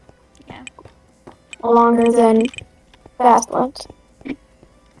 Yeah. Longer than fast ones.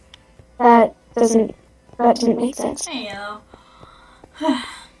 That didn't make sense. Hey, yellow.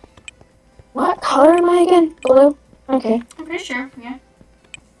 What color am I again? Blue? Okay. I'm pretty sure, yeah.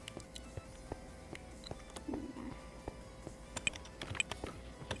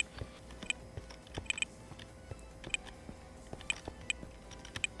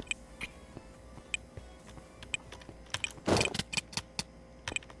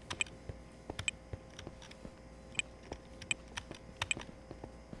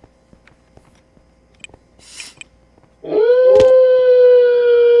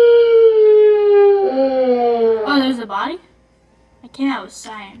 Oh, there's a body? I came out with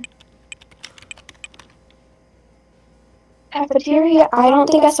cyan. Cafeteria? I don't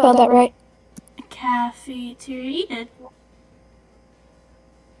think I spelled that right. Cafeteria. You did.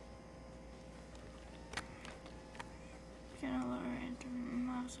 Gonna lower random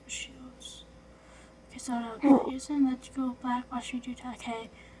mouse of shields. Okay, so using let's go black, watch me do that. Okay.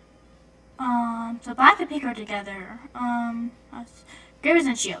 So black and pink are together. Gravers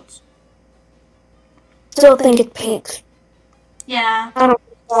and shields. Still think it's pink. Yeah. I don't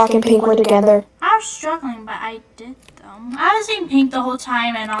think black and pink were together. I was struggling, but I did them. I was saying pink the whole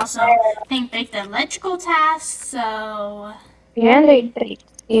time, and also pink picked the electrical task, so And they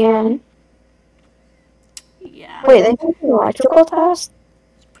scan. yeah. Wait, they did the electrical test?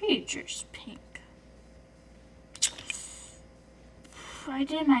 It's pretty sure it's pink. I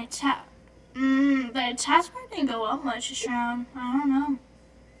did my task. The task bar didn't go up much this round. I don't know.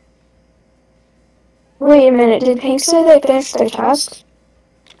 Wait a minute, did pink say they finished their tasks?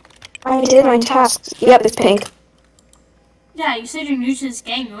 I did my tasks. Yep, it's pink. Yeah, you said you're new to this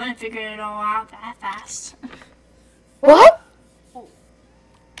game. You wouldn't figure it all out that fast. What?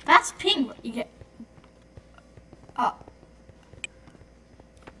 That's pink. You get. Oh.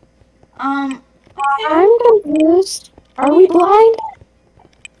 Okay. I'm confused. Are we blind?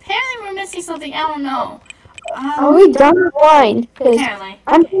 Apparently we're missing something. I don't know. Are we done blind? 'Cause Apparently.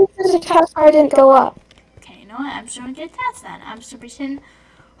 I'm confused the task bar didn't go up. Okay, you know what? I'm just gonna get tasks then. I'm just pretend.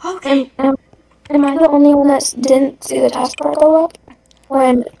 Okay. Am I the only one that didn't see the task bar go up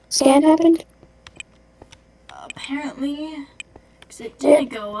when scan happened? Apparently, because it didn't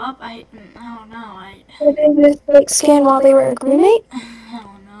go up. I don't know. Did they just like scan while they were a crewmate? I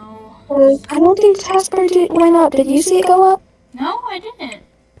don't know. I don't think the task bar went up. Did you see it go up? No, I didn't.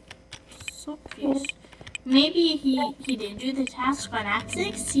 So confused. Maybe he didn't do the task on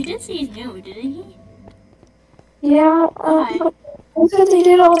accident. 'Cause he did say he's new, didn't he? Yeah. Why? Who said they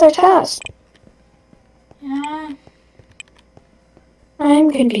did all their tasks? Yeah.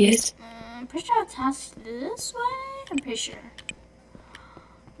 I'm confused. I'm pretty sure the task this way. I'm pretty sure.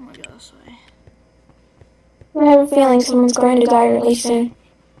 I'm gonna go this way. I have a feeling someone's going to die really soon.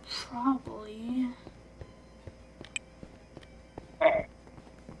 Probably.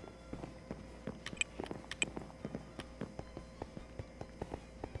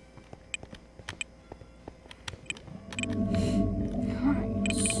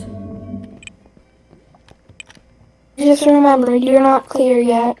 Just remember, you're not clear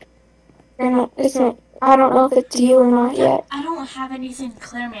yet. You're not. It's not. I don't know if it's you or not yet. I don't have anything to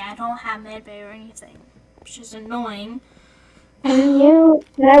clear me. I don't have medbay or anything, which is annoying. Can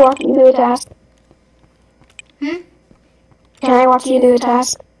I watch you do a task? Hmm? Can I watch you do a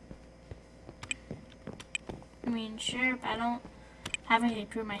task? I mean, sure, but I don't have anything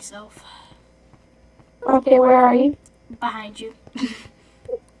to prove myself. Okay, where are you? Behind you.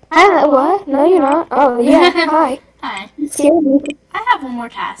 What? No, you're not. Oh, yeah. Hi. Hi. You scared me. I have one more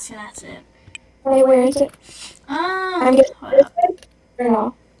task, and that's it. Wait, where is it? I'm getting Hold up. or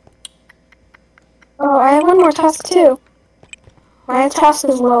no? Oh, I have one more task too. My task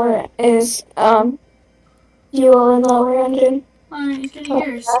is lower. Fuel and lower engine. He's getting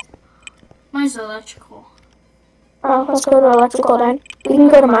yours. Mine's electrical. Oh, let's go to electrical then. We can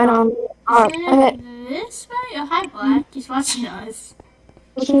go to mine on. Isn't it this way? Oh, hi, Black. He's watching us.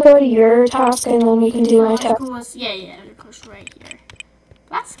 We can go to your task and then we can do my task. Yeah, electrical's right here.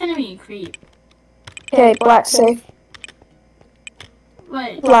 Black's gonna be a creep. Okay, Black safe.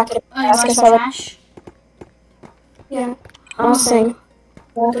 Wait. Black. Oh, you watching trash? Yeah. I'll sing.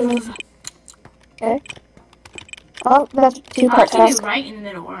 Okay. Oh, that's a two-part task. Right in the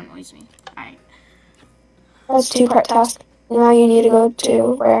middle or annoys me. Alright. That's a two-part task. Now you need to go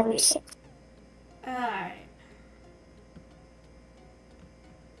to wherever it's. Alright.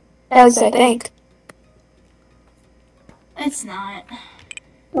 At least I think. It's not.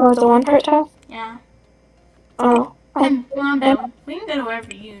 Oh, it's a one-part task? Yeah. Oh. I'm done. We can go to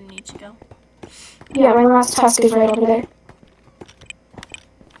wherever you need to go. Yeah, my last task is right over there.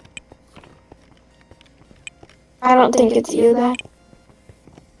 I don't think it's you then.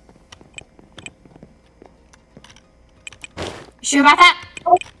 You sure about that?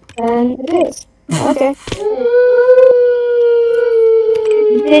 And it is. Okay.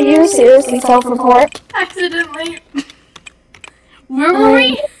 Did you seriously self-report? Accidentally. Where were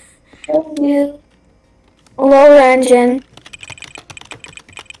we? Lower engine.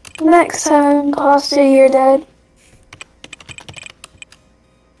 Next time, Costa, you're dead.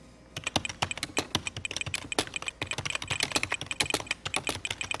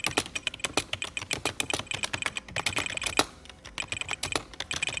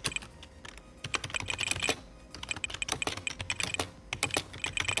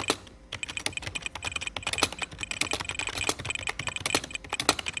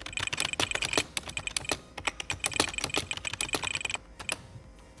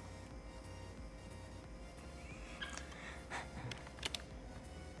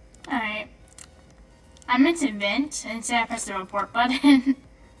 Alright. I meant to vent, and instead I pressed the report button.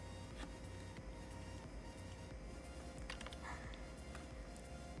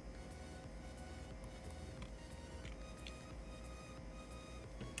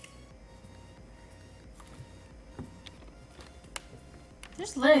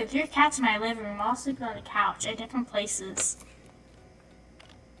 There's literally 3 cats in my living room, all sleeping on the couch at different places.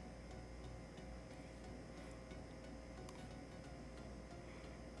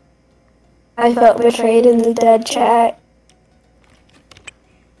 I felt betrayed in the dead chat.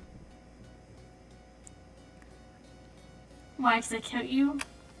 Why, 'cause I killed you?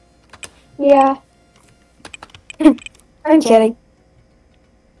 Yeah. I'm kidding.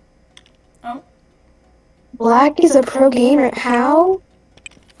 Oh. Black is a pro gamer. How?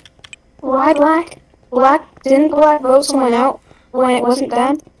 Why Black? Didn't Black vote someone out when it wasn't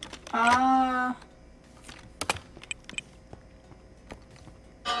them?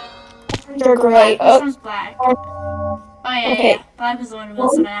 They're great. This one's Black. Oh, yeah, Okay. yeah. Black was the one who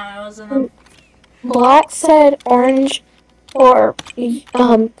voted someone out. It wasn't them. Black said orange or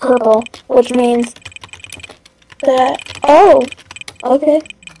purple, which means that. Oh, okay.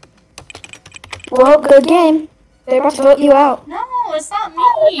 Well, good game. They're about to vote you out. No, it's not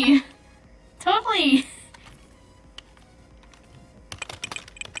me. Totally.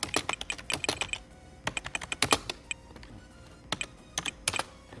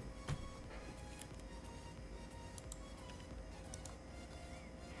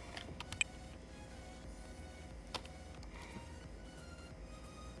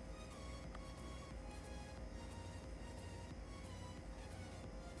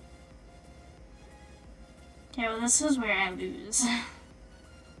 Okay, well, this is where I lose.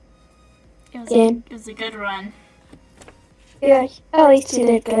 It was a good run. Yeah, at least you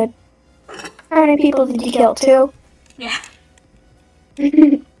did good. How many people did you kill? 2? Yeah.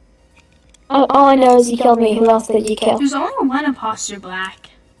 All I know is you killed me. Who else did you kill? There's only one imposter, Black.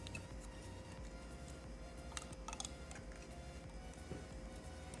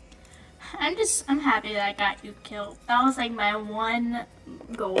 I'm happy that I got you killed. That was like my one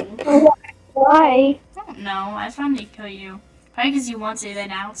goal. Why? I don't know. I was trying to kill you. Probably because you want to say the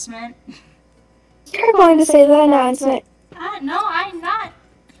announcement. You're going to say the announcement. No, I'm not.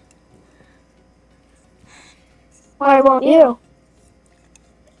 Why won't you?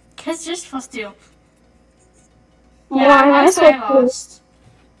 Because you're supposed to. Why Yeah, am I that's why I supposed lost. to?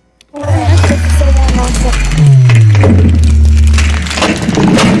 Why am I supposed to say the announcement?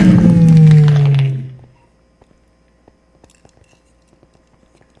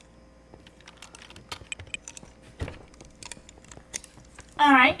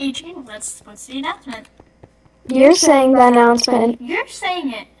 Alright, Adrian, what's the announcement? You're saying the announcement. You're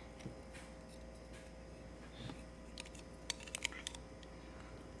saying it.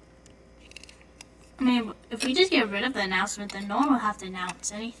 I mean, if we just get rid of the announcement, then no one will have to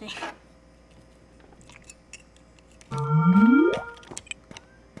announce anything.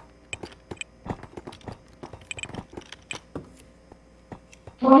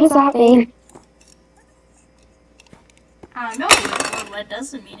 What does that mean? I don't know what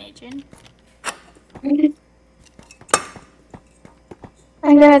does it mean, Adrian.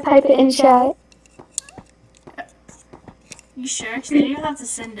 I'm gonna type it in chat. You sure? 'Cause then you have to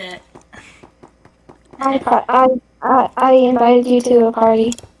send it. I invited you to a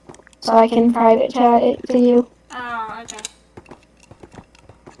party, so I can private chat it to you. Oh, okay.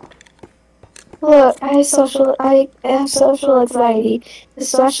 Look, I have social anxiety,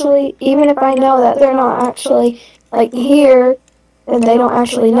 especially even if I know that they're not actually like here and they don't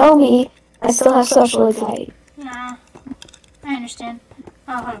actually know me. I still have social anxiety. Yeah, I understand.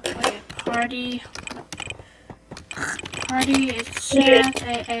 Oh, wait. Party is chat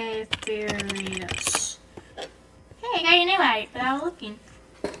AA furious. Hey, I got your name right without looking.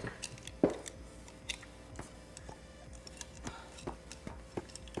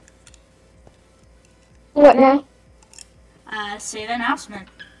 What now? Say the announcement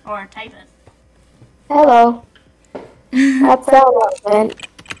or type it. Hello. That's the announcement.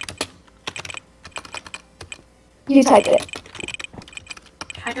 You type it.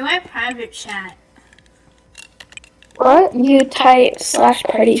 How do I private chat? What? You type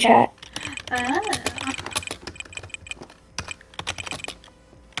 /party chat.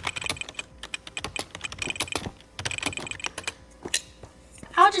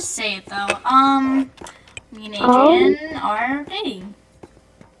 I'll just say it though. Me and Adrian are dating.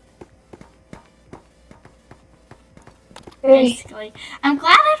 Basically. I'm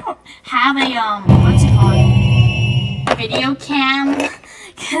glad I don't have a, what's it called? Video cam.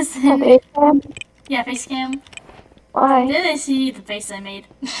 Cause then, yeah, face cam. Why? Then they see the face I made.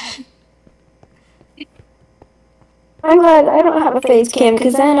 I'm glad I don't have a face cam,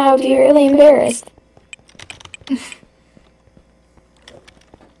 because then I would be really embarrassed.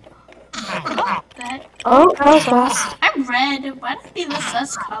 Oh, that was fast. I'm red. Why don't be the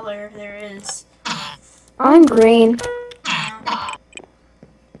best color there is? I'm green.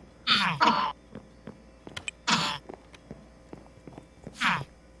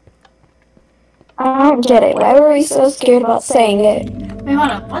 I don't get it. Why were we so scared about saying it? Wait,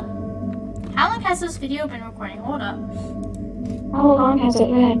 hold up. What? How long has this video been recording? Hold up. How long has it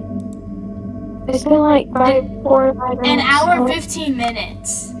been? It's been like 4 or 5 minutes. An hour and 15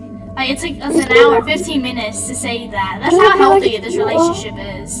 minutes. Like, it took us an hour and 15 minutes to say that. That's how healthy this relationship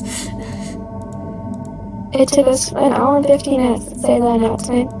is. It took us an hour and 15 minutes to say the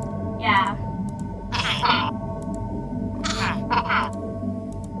announcement. Yeah.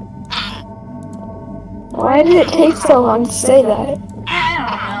 Why did it take so long to say that? I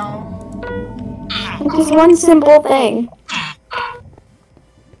don't know. It's just one simple thing.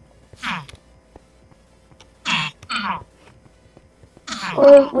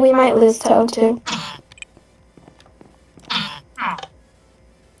 Or we might lose Toe too.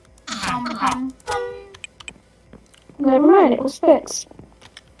 Never mind, it was fixed.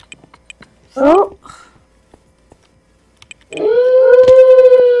 Oh.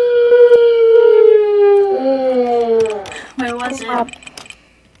 Where was it?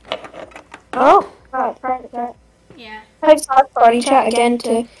 Oh, it's private chat. Yeah. Type /party chat again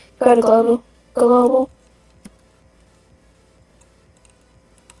to go to global.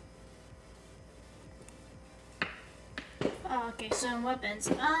 Oh, okay, so weapons.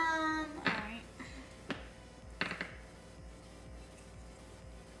 Alright.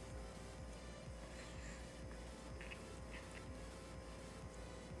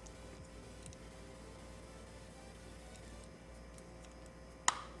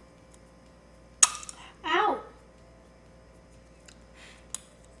 Ow!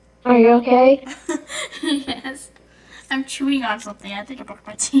 Are you okay? Yes. I'm chewing on something. I think I broke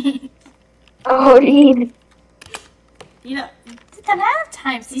my teeth. Oh, Reed. You know, the amount of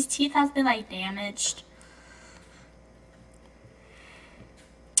times these teeth have been, like, damaged.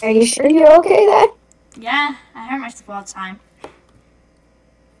 Are you sure you're okay then? Yeah, I hurt myself all the time.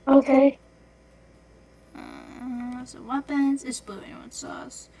 Okay. So weapons, it's blue, anyone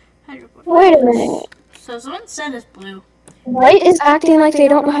saws. Wait a minute. So someone said it's blue. White is acting like they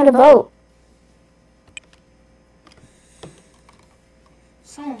don't know how to vote.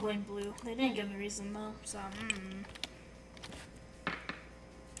 Someone blamed blue. They didn't give me a reason though, so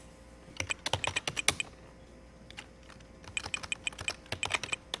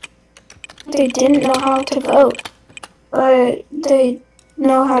They didn't know how to vote. But they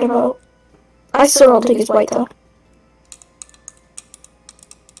know how to vote. I still don't think it's white though.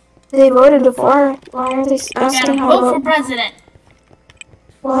 They voted before. Why are they asking how to vote for vote? president.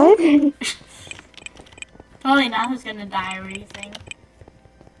 What? Probably not who's gonna die or anything.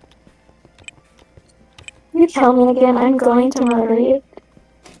 You kill me again, I'm going to murder you.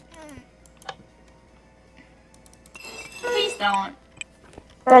 Please don't.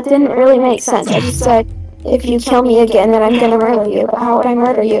 That didn't really make sense. I just said, if you kill me again, then I'm gonna murder you. But how would I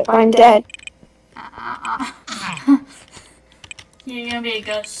murder you if I'm dead? You're gonna be a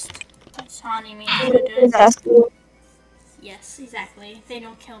ghost. That's haunting me. Yes, exactly. If they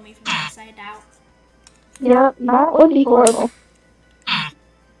don't kill me from the inside out. Yeah, that would be horrible.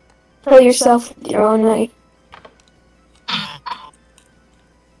 Kill yourself with your own knife.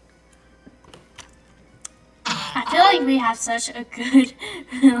 I feel like we have such a good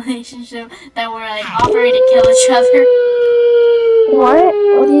relationship that we're like offering to kill each other. What?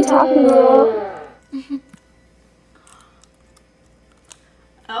 What are you talking about?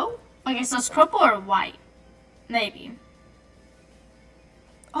 Oh? Okay, so it's purple or white? Maybe.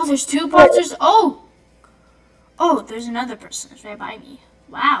 Oh, there's two imposters. Oh! Oh, there's another person that's right by me.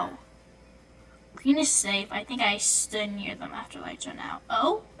 Wow. Green is safe. I think I stood near them after lights went out.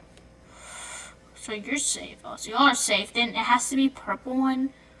 Oh? So you're safe. Oh, so y'all are safe. Then it has to be purple one.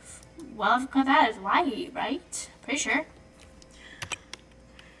 Well, because that is white, right? Pretty sure.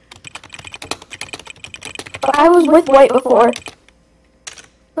 I was with white before.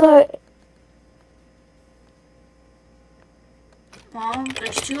 But... Well,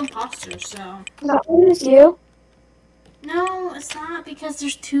 there's two imposters, so... That one is you? No, it's not because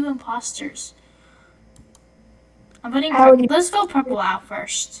there's two imposters. I'm putting let's go purple out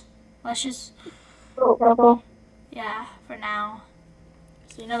first. Let's just... Oh, purple. Yeah, for now.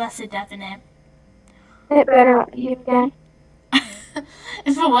 So you know that's a definite. It better not be you again.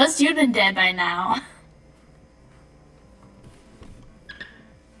 If it was, you'd been dead by now.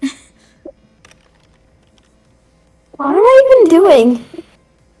 What am I even doing?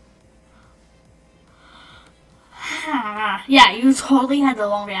 Yeah, you totally had the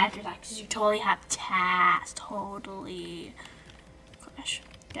long reactor attack because you totally have tasks. Totally. Gosh.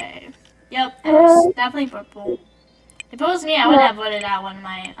 Okay. Yep, it was definitely purple. If it was me, I would have voted out one of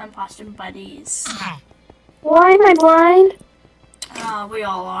my imposter buddies. Why am I blind? We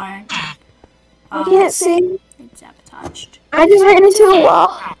all are. I can't see. It's sabotaged. I just ran into a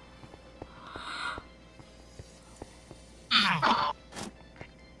wall.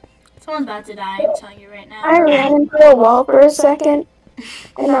 Someone's about to die, I'm telling you right now. I ran into a wall for a second,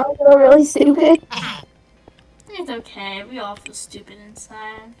 and I feel really stupid. It's okay, we all feel stupid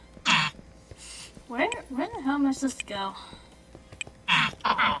inside. Where the hell am I supposed to go?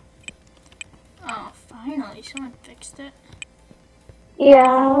 Oh, finally, someone fixed it.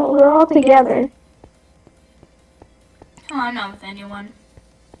 Yeah, we're all together. Oh, I'm not with anyone.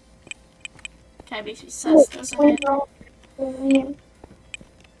 Kind of makes me sus, doesn't it?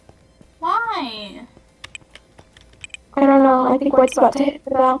 Why? I don't know. I think White's about to hit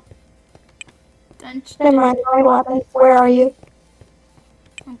the bell. Never mind, my weapon. Where are you?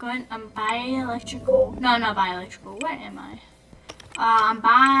 I'm by electrical. No, not by electrical. Where am I? I'm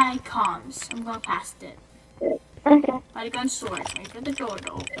by comms. I'm going past it. Okay. By the gun storage. Wait for the door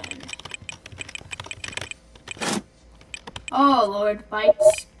to open. Oh, Lord. White.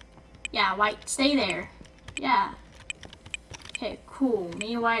 Yeah, White. Stay there. Yeah. Okay, cool.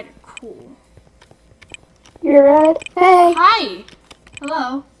 Me and White are cool. You're red. Hey. Hi.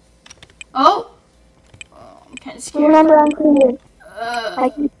 Hello. Oh. I'm kind of scared. Remember, I'm Korean. I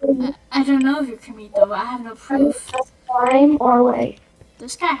can see you. I don't know if you're Khmer though. I have no proof. Slime or White.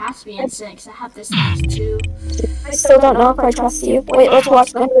 This guy has to be insane because I have this task too. I still don't know if I trust you. Wait, let's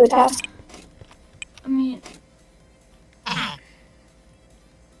watch them do the test. I mean,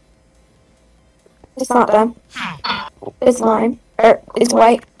 It's not them. It's lime. It's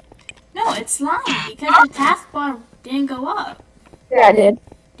White. no, it's lying because the taskbar didn't go up. Yeah, it did.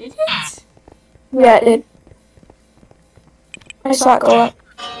 Did it? Yeah, it did. I saw it go up.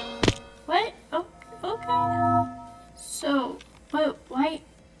 What? Oh, okay. So, but White,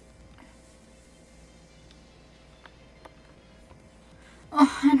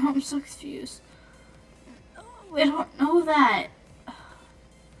 I know, I'm so confused. We don't know that.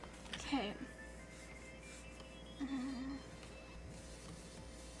 Okay.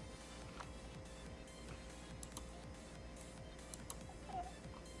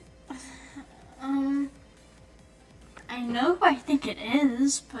 I know who I think it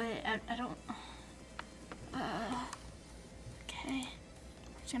is, but I don't. Okay. I'm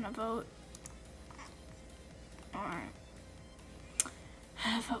just gonna vote. Or.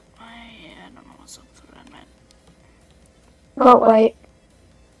 Vote I don't know what's up with that, man. Vote white.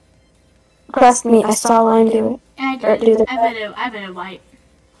 Trust me, I saw Lime do it. I Or did. do the I voted white.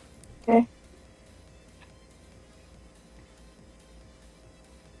 Okay.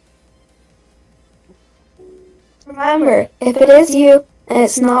 Remember, if it is you and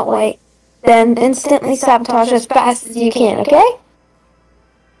it's not white, then instantly sabotage as fast as you can, okay?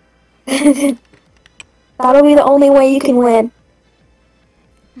 That'll be the only way you can win.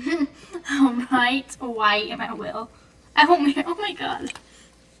 I'll write white in my will. Oh my god.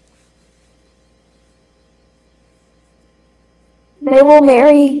 They will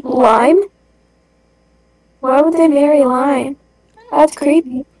marry Lime? Why would they marry Lime? That's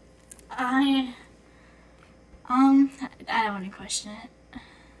creepy. I don't want to question it.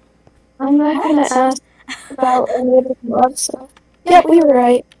 I'm not gonna ask about any of the love stuff. Yep, we were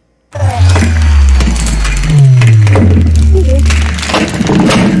right.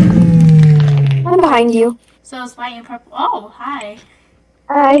 I'm behind you. So it's white and purple. Oh, hi.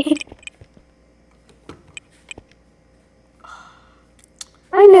 I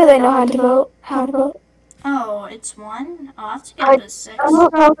knew they know how to vote. Oh, it's one? Oh, that's I good. It's 6.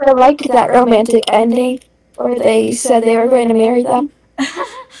 don't know if I liked that romantic ending, where they said they were going to marry them.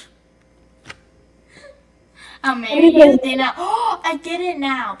 I'll marry you. They now. Oh, I get it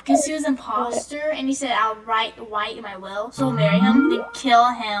now. Because he was imposter, and he said I'll write white in my will. So we'll marry him, then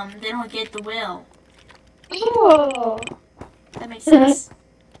kill him, then he'll get the will. Oh. That makes sense.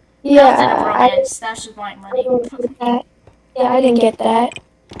 Yeah, That wasn't a romance. That's just white money. I didn't get that.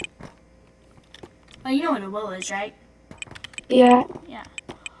 Oh, you know what a will is, right? Yeah. Yeah.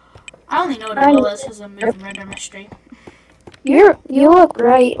 I only know what a will is because of Moving Murder Mystery. You look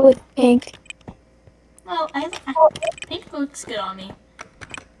right with pink. Well, pink looks good on me.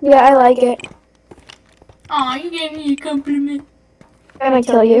 Yeah, I like it. Aw, you gave me a compliment. I'm gonna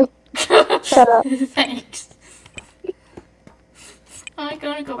kill you. Shut up. Thanks. I'm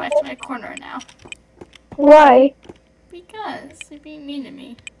gonna go back to my corner now. Why? Because you're being mean to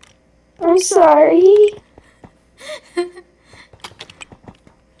me. I'm sorry.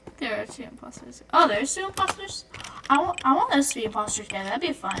 There are 2 imposters. Oh, there's 2 imposters? I want us to be imposters together. That'd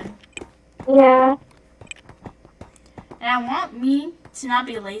be fun. Yeah. And I want me to not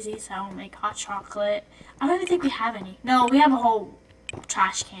be lazy, so I won't make hot chocolate. I don't even think we have any. No, we have a whole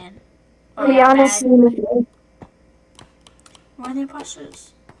trash can. Or To be a honest, bag. More the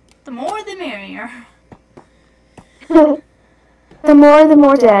imposters. The more the merrier. the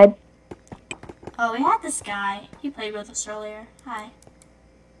more dead. Oh, we had this guy. He played with us earlier. Hi.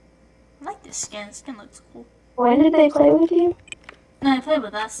 I like this skin. This skin looks cool. When did they play with you? No, he played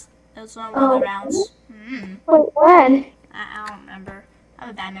with us. It was one of the rounds. Wait, when? I don't remember. I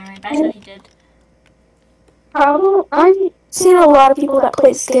have a bad memory, but I know he did. I've seen a lot of people that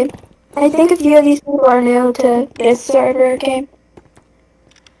play this game. I think a few of these people are new to this starter game.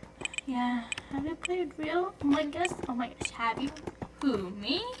 Yeah. Have you played real? Oh my gosh. Have you? Who?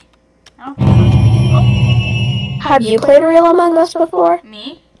 Me? I don't think so. Have you played Real Among Us before?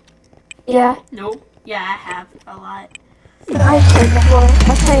 Me? Yeah. Nope. Yeah, I have a lot. I've played before.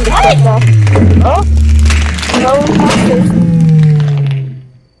 I'm playing the stuff. Oh. No imposters.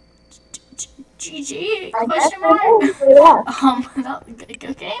 GG? I Question guess mark? yeah. That was a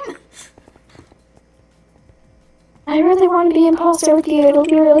good game. I really want to be imposter with you. It'll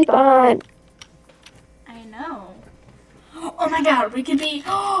be really fun. I know. Oh my god, we could be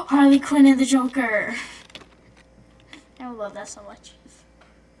Harley Quinn and the Joker. I would love that so much.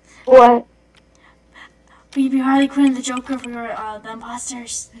 What? We could be Harley Quinn and the Joker if we were the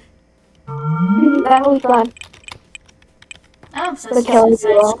imposters. That'll be fun. I'm obsessed with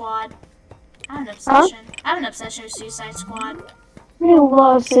Suicide Squad. I have an obsession. I have an obsession with Suicide Squad. I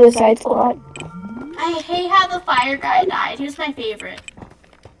love Suicide Squad. I hate how the fire guy died. He was my favorite.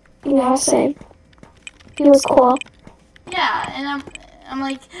 Yeah, same. He was cool. Yeah, and I'm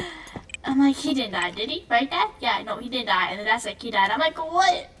like, he didn't die, did he? Right, Dad? Yeah, no, he didn't die. And then Dad's like, he died. I'm like,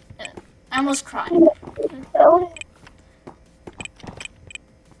 what? I almost cried.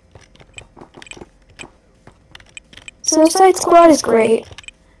 Suicide Squad is great.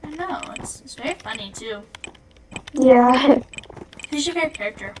 I know, it's very funny too. Yeah. Who's your favorite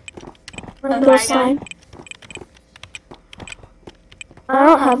character? Rainbow Slime. I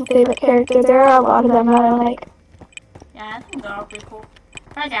don't have a favorite character. There are a lot of them that I like. Yeah, I think they're all pretty cool.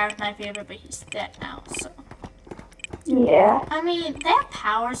 My dad was my favorite, but he's dead now, so. Yeah. I mean, they have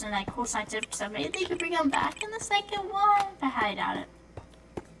powers and like cool scientific stuff. Maybe they could bring them back in the second one, but I highly doubt it.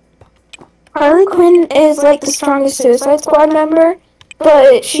 Harley Quinn is like the strongest Suicide Squad member,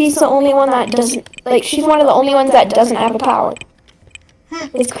 but she's the only one that doesn't, like, she's one of the only ones that doesn't have a power.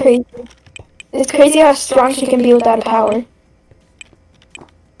 It's crazy. It's crazy how strong she can be without a power.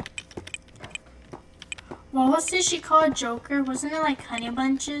 Well, what did she call Joker? Wasn't it like honey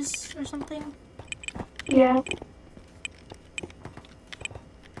bunches or something? Yeah.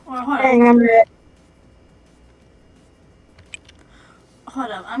 Or hold I up. remember it.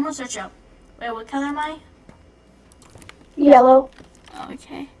 Hold up. I'm gonna search up. Wait, what color am I? Yellow. Oh,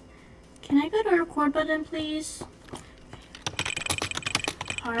 okay. Can I go to record button, please?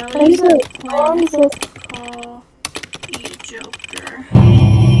 Harley Quinn call the Joker.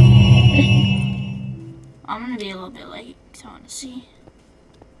 I'm gonna be a little bit late, so I wanna see.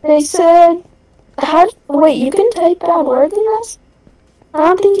 They said, wait, you can type bad words in this? I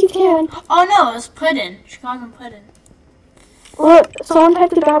don't think you can. Oh no, it's pudding. She calls him pudding. Look, someone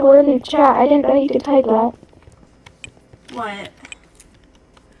typed a bad word in the chat. I didn't know you could type that. What?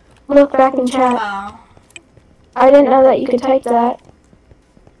 Look back in chat. Oh. I didn't know that you could type that.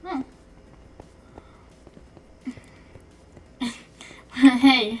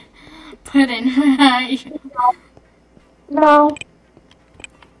 Hey, pudding, where are you? No.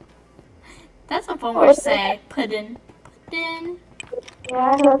 That's a fun word to say. Pudding. Pudding.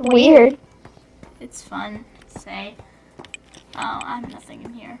 Yeah, that's weird. It's fun to say. Oh, I have nothing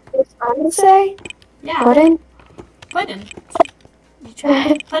in here. It's fun to say? Yeah. Pudding? Pudding. You try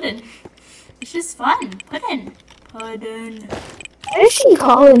it. Pudding. It's just fun. Pudding. Pudding. What is she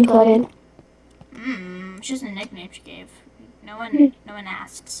calling pudding? It's just a nickname she gave. No one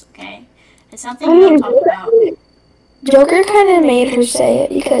asks, okay? It's something you don't talk about. Joker kind of made her say it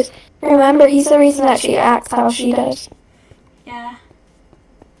because, remember, he's the reason that she acts how she does. Yeah.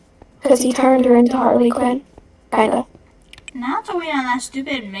 Because he turned her into Harley Quinn. Kind of. Now to wait on that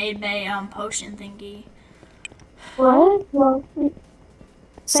stupid May potion thingy. What? Well,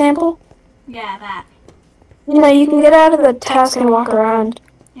 sample? Yeah, that. You know, you can get out of the task and walk around.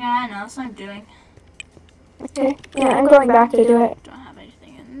 Yeah, I know. That's what I'm doing. Okay. Yeah, I'm going back to do it. Don't have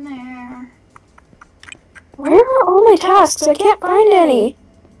anything in there. Where are all my tasks? I can't find any.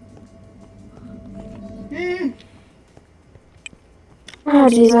 Oh,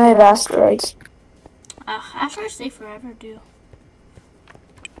 jeez, I have asteroids. Asteroids stay forever, do.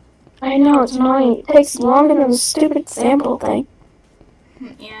 I know, it's annoying. It takes longer than the stupid sample thing.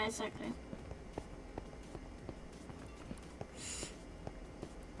 Yeah, exactly.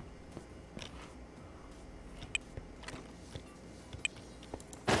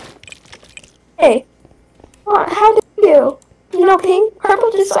 Hey. How did you? You know, Pink?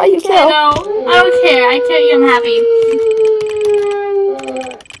 Purple just saw you kill. I know. I don't care. I kill you. I'm happy.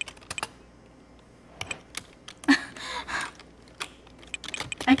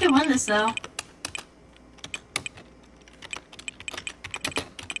 I can win this though.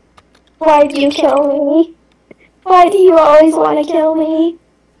 Why do you kill me? Why do you always want to kill me?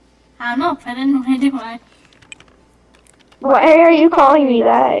 I don't know. If I didn't, why do I? Why are you calling me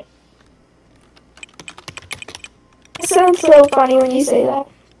that? It sounds so funny when you say that.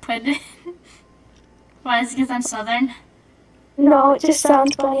 Puddin'. Why? Is it because I'm Southern? No, it just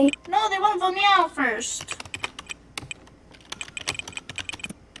sounds funny. No, they want to vote me out first.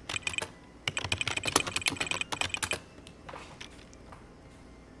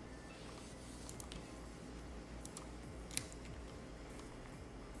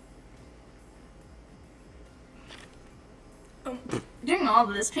 During all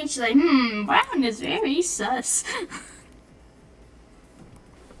of this, Pink's like, Brown is very sus.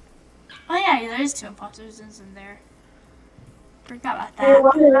 Oh yeah, there is 2 imposters in there. Forgot about that. You're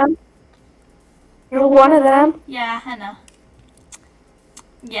one of them. You're one of them. Yeah, I know.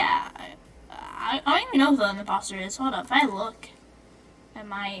 Yeah, I don't even know who the imposter is. Hold up, if I look, I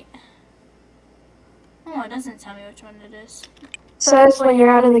might. Oh, it doesn't tell me which one it is. It says when you're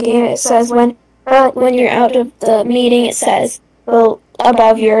out of the game. It says when you're out of the meeting. It says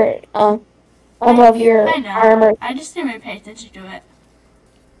above your I know. armor. I just didn't really pay attention to it.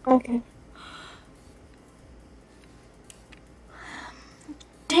 Okay.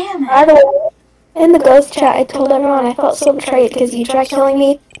 Damn By it. the way, in the ghost chat, I told everyone I felt so betrayed because you tried killing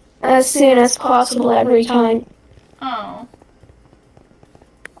me as soon as possible every time. Oh.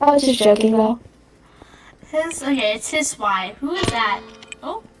 I was just joking though. Okay, it's his Y. Who is that?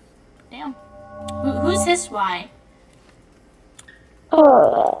 Oh, damn. Who's his Y?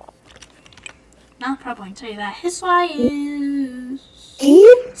 Uh, Not probably going to tell you that. His Y is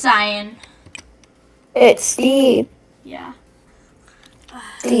Steve? Zion. It's Steve. Yeah.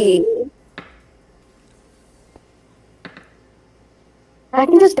 Steve. I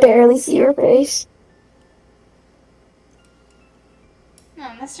can just barely see your face.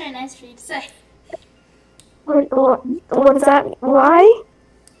 No, that's very nice for you to say. What is that? Why?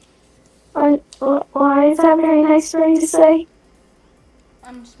 Why is that very nice for you to say?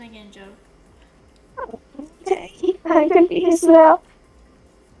 I'm just making a joke. Okay, I'm confused now.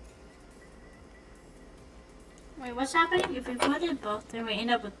 Wait, what's happening? If we put it both, then we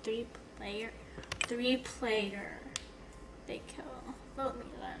end up with three player. They kill. Vote me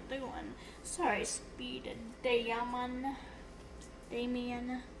that the one. Sorry, speed Damon.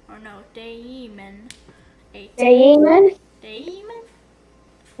 Or no, Damon. Damon? Damon?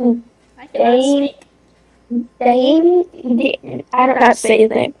 I cannot speak. Damon? I don't know how to say his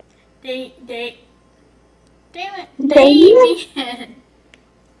name. Damn it.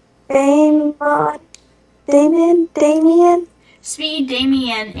 Damien? Speed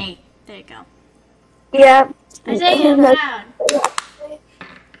Damien 8. There you go. Yeah. I say it loud.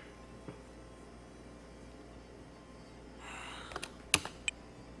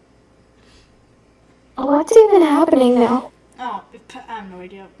 What's even happening now? Oh, I have no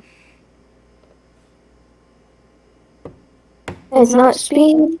idea. It's not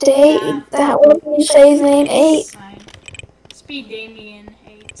Speed Dave. That would you say his name 8. Speed Damien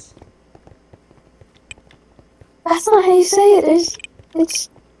 8. That's not how you say it.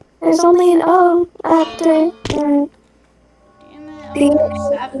 There's only an O after. Damn it,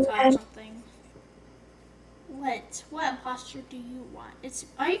 I'll sabotage something. What posture do you want?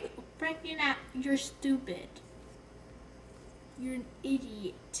 Are you breaking out? You're stupid. You're an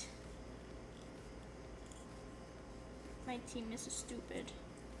idiot. My team is stupid.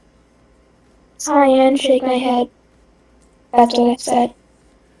 Cyan, shake my head. That's what I said.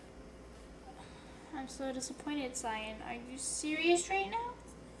 I'm so disappointed, Cyan. Are you serious right now?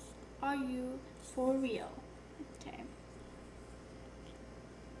 Are you for real? Okay.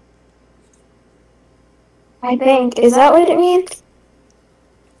 I think. Is that what it means?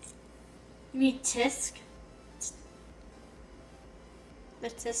 You mean tisk? The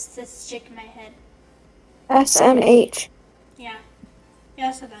tisk shaking my head. SMH. Yeah.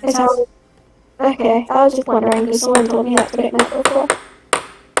 Yeah, so Is that's how. Okay, I was just wondering because someone told me that's what it meant before.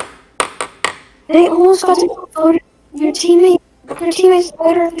 They almost got to go vote. Your teammates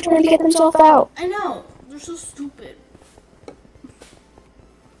voted to try to get themselves out. I know. They're so stupid.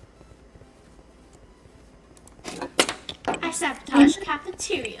 I sabotage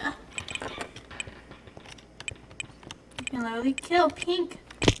cafeteria. You can literally kill Pink.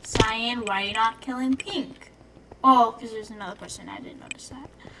 Cyan, why are you not killing Pink? Oh, because there's another person. I didn't notice that.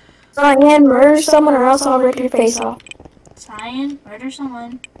 Cyan, murder someone or else I'll rip your face off. Cyan, murder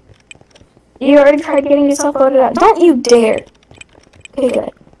someone. You already tried getting yourself voted out. Don't you dare. Okay,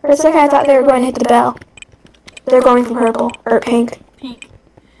 good. For a second I thought they were going to hit the bell. They're going for purple. Or pink. Pink.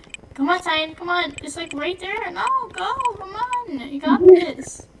 Come on, Cyan, come on. It's like right there. No, go. Come on. You got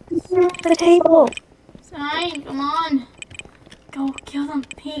this. You're at the table. Cyan, come on. Go kill them,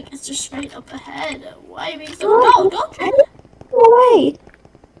 Pink. It's just right up ahead. Why are you so... No, don't try. Go away.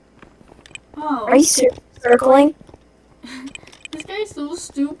 Oh. Are you circling? This guy's so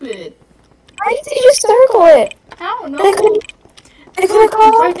stupid. Why did you just circle it? I don't know. They could have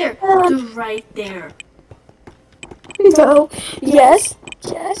called right there. They're right there. No. Yes.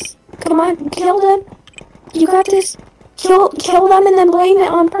 Yes. Come on, kill them. You got this. Kill them and then blame it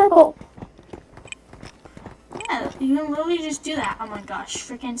on purple. Yeah, you can literally just do that. Oh my gosh,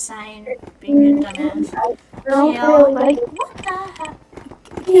 freaking Cyan being a dumbass. What the heck?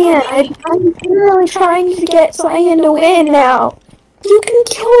 Yeah, I'm really trying to get Cyan to win now. You can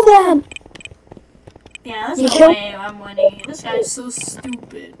kill them. Yeah, that's no way I'm winning. This guy's so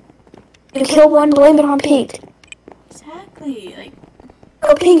stupid. You kill one, blame it on pink. Exactly. Like,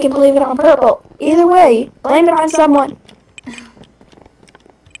 go pink and blame it on purple. Either way, blame it on someone.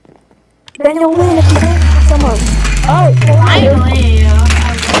 Then you'll win if you blame it on someone. finally.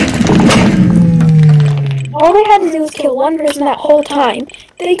 All they had to do was kill one person that whole time.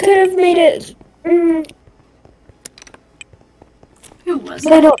 They could have made it. Who was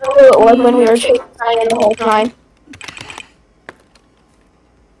But I don't know who it was when we were chasing Cyan the whole time.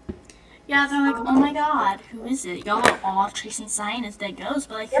 Yeah, they're like, oh my god, who is it? Y'all are all chasing Cyan as that goes,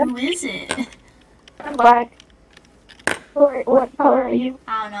 but like, who is it? I'm black. What color are you?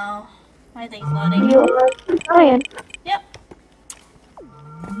 I don't know. My thing's loading. You are trying. Yep.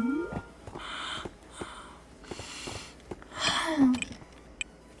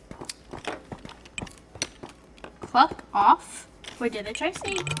 Fuck off. Wait, did I try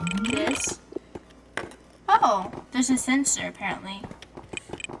saying this? Oh, there's a sensor apparently.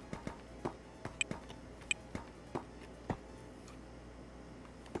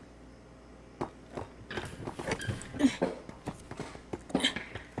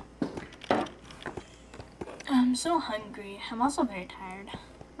 I'm so hungry. I'm also very tired.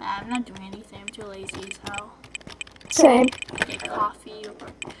 But I'm not doing anything. I'm too lazy as hell. Same. Get coffee or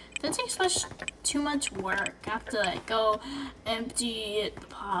that takes too much work. I have to like go empty the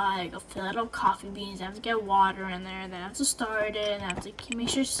pot, go fill it up coffee beans, I have to get water in there, then I have to start it, and I have to make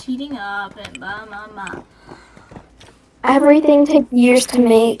sure it's heating up and blah blah blah. Everything takes years to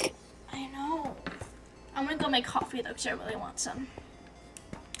make. I know. I'm gonna go make coffee though because I really want some.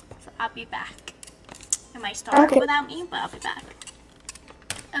 So I'll be back. It might start without me, but I'll be back.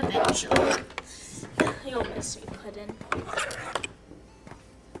 Eventually. You'll miss me, Puddin'.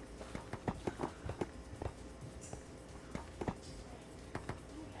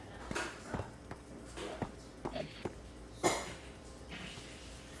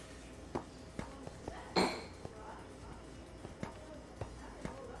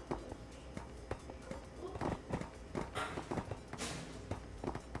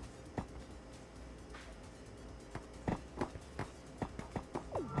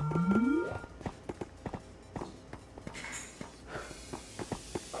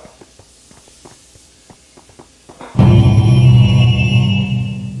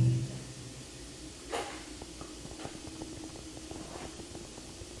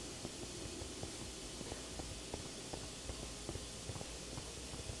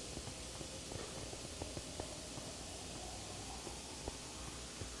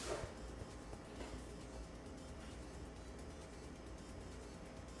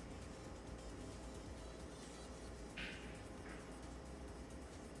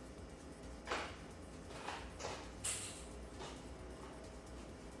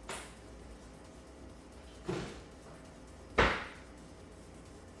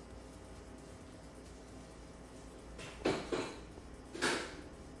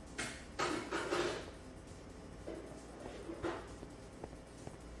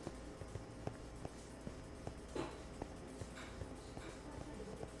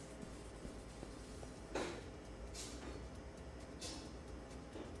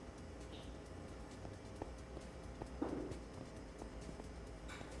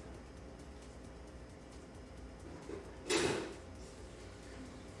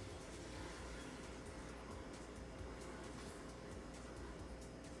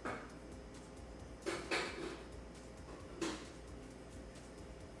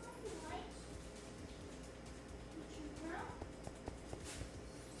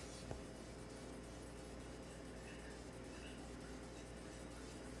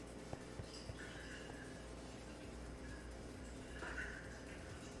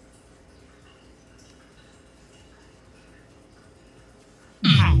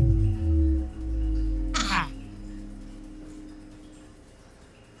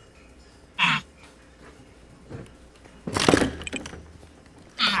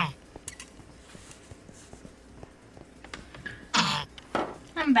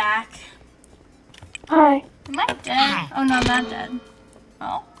 I'm back. Hi. Am I dead? Oh no, I'm not dead.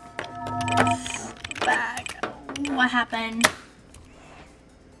 Oh. Back. What happened?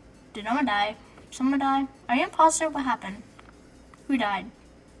 Did no one die? Someone die? Are you imposter? What happened? Who died?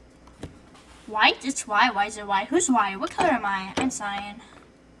 White? It's white. Why is it white? Who's white? What color am I? I'm cyan.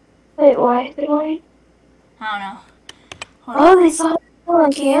 Wait, why? Why? I don't know. Hold Oh, on. they saw it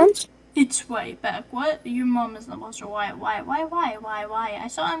on cams? It's white back. What? Your mom is the monster. Why? Why? I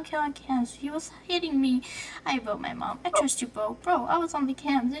saw him kill on cams. He was hitting me. I vote my mom. I trust you, bro. Bro, I was on the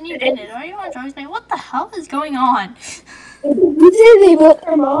cams and you did it. Are you on drugs, man? What the hell is going on? Did you say they vote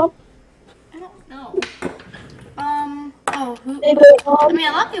their mom? I don't know. Oh, who? They vote mom? I mean,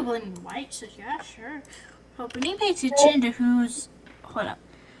 a lot of people in white, so yeah, sure. But we need to pay attention to who's. Hold up.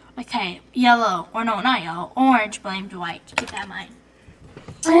 Okay, yellow. Or no, not yellow. Orange blamed white. Keep that in mind.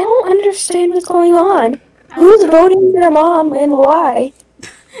 I don't understand what's going on. Who's voting their mom and why?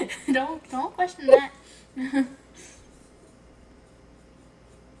 don't question that.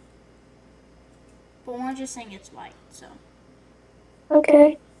 But orange is saying it's white, so.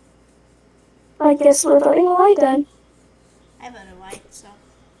 Okay. I guess we're voting white then. I voted white, so.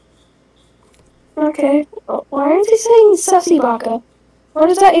 Okay. Why aren't they saying sussy baka? What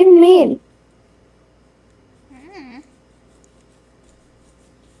does that even mean?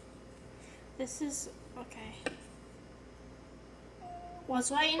 This is okay. Was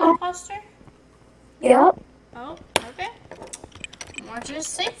white an imposter? Yep. Oh, okay. Orange is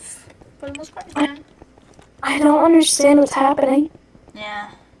safe for the most part, then. I don't understand what's happening.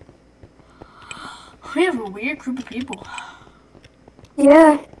 Yeah. We have a weird group of people.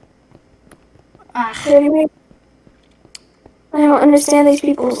 Yeah. Ah. I don't understand these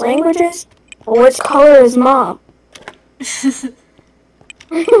people's languages. Which color is mom?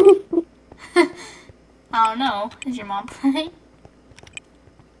 I don't know. Is your mom playing?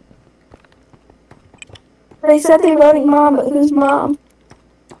 They said they're voting mom, but who's mom?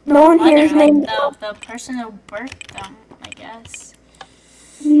 No one here is named the person who birthed them, I guess.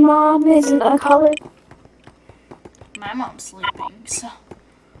 Mom isn't a color. My mom's sleeping, so.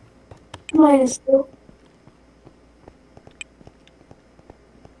 Mine is too.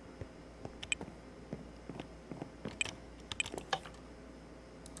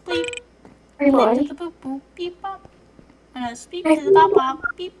 Bleep. Pretty Bleep much. to the boop boop beep bop. And I speak to the bop bop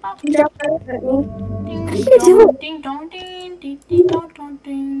beep bop. Drop that at me. Ding How ding do you do dong it? ding dong ding ding ding dong dong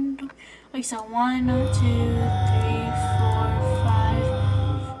ding dong. Okay, so 1, 2, 3, 4,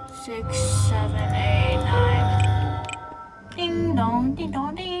 5, 6, 7, 8, 9. Ding dong ding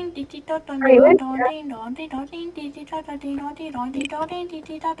dong ding ding ding dong dong Are you ding in dong here? ding dong ding dong ding ding ding dong ding dong ding dong ding dong ding ding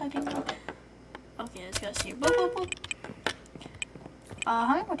ding dong ding dong. Okay, let's go see. Boop boop boop.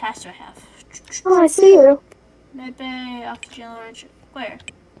 How many more tasks do I have? Oh, I see you. Maybe oxygen large. Where?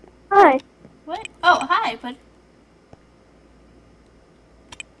 Hi. What? Oh, hi, but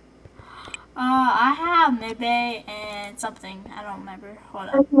I have maybe and something. I don't remember. Hold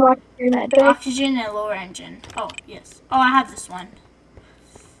I up. can watch your med bay. Oxygen and lower engine. Oh, yes. Oh, I have this one.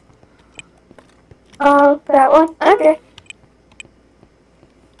 Oh, that one? Okay.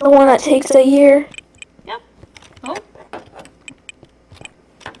 The one that takes a year. Yep. Oh.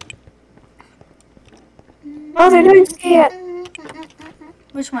 Oh, they're doing scan.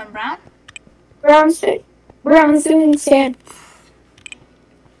 Which one, brown? Brown's doing scan.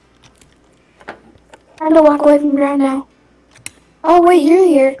 Time to walk away from Brown now. Oh, wait, you're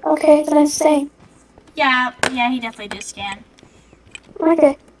here. Okay, then I'm staying. Yeah, he definitely did scan.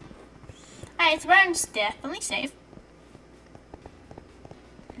 Okay. Alright, so brown's definitely safe.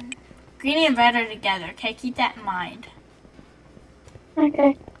 Green and red are together, okay? Keep that in mind.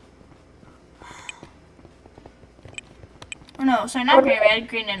 Okay. Oh no, sorry, not green and red,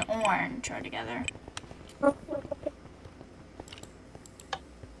 green and orange are together.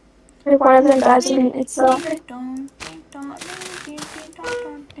 If one of them doesn't, it's Okay,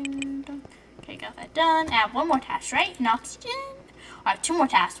 got that done. I have one more task, right? An oxygen? I have 2 more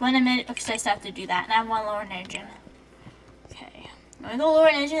tasks. 1 a minute, because I still have to do that. And I have 1 lower engine. Okay. I'm going to go lower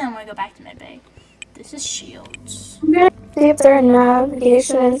engine, and I'm going to go back to medbay. This is shields. I'm gonna see if they're in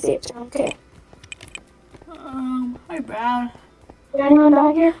navigation and see if they're okay. Hi, Brown. Is there anyone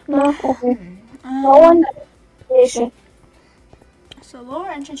back here? No? Okay. No Um, one navigation. so lower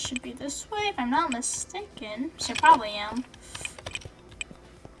engine should be this way, if I'm not mistaken. So I probably am.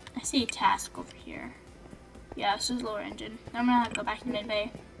 I see a task over here. Yeah, this is lower engine. I'm gonna have to go back to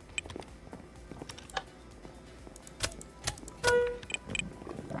medbay.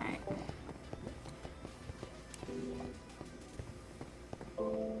 Alright.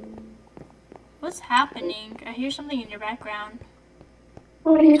 What's happening? I hear something in your background.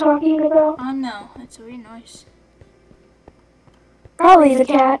 What are you talking about? Oh no, it's a weird noise. Probably the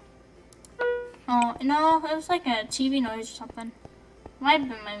cat. Oh, no, it was like a TV noise or something. Might have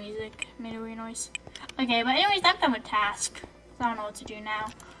been my music, made a weird noise. Okay, but anyways, I'm done with task. I don't know what to do now.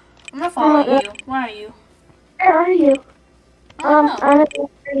 I'm gonna follow you. Where are you? Where are you? I don't know. I'm in the lower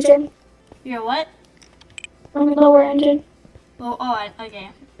engine. You're what? I'm in the lower engine. Okay.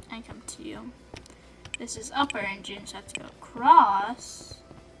 I come to you. This is upper engine, so I have to go across.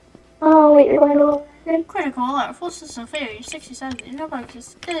 Oh, wait, you're going to lower engine? Critical alert. Full system failure. 67. No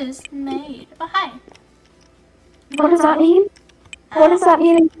progress is made. Oh, hi. What does that mean? What does that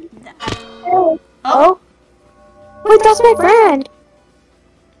mean? Oh. Oh? Wait, that's my friend!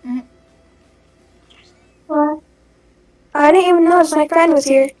 Mhm. What? I didn't even notice my friend was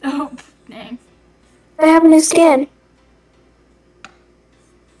here. Oh, dang. I have a new skin.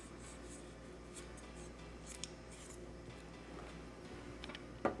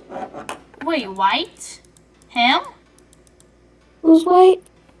 Wait, white? Him? Who's white?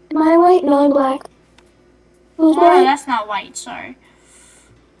 Am I white? No, I'm black. Who's Oh, white? that's not white. Sorry.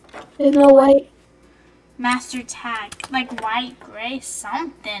 There's no white. Master tag. Like white, gray,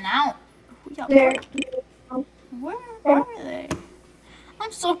 something out. There. Where are they?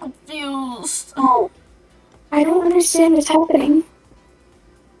 I'm so confused. Oh. I don't understand what's happening.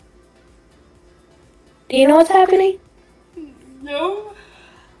 Do you know what's happening? No.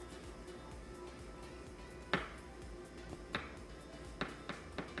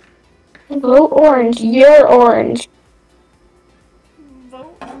 Vote orange. You're orange.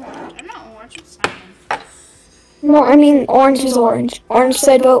 Vote orange. I'm not orange, I'm Simon. No, I mean orange is orange. Orange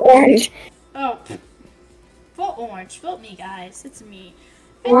said vote orange. Oh. Vote orange. Vote me, guys. It's me.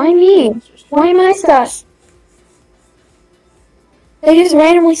 Why me? Why am I sus? They just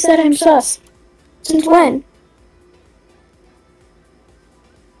randomly said I'm sus. Since when?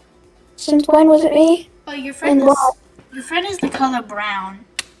 Since when was it me? Oh, your friend And is... why? Your friend is the color brown.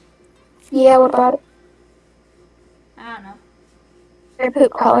 Yeah, what about it? I don't know. Their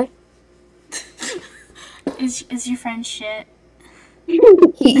poop color. Is your friend shit?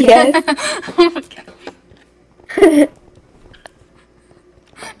 Yes. Oh my god.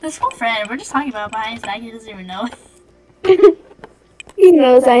 This whole friend, we're just talking about behind his back, he doesn't even know. He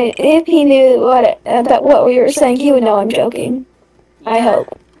knows if he knew what we were saying, he would know I'm joking. I Yeah.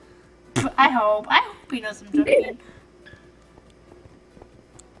 hope. I hope he knows I'm joking.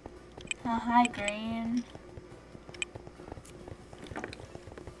 Oh, hi, Green.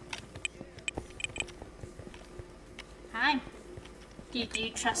 Hi. Do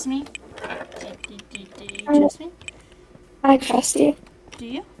you trust me? Do you trust me? I trust you. Do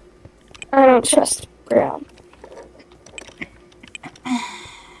you? I don't trust Brown.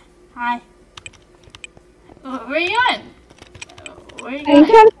 Hi. Where are you going? Where are you Are you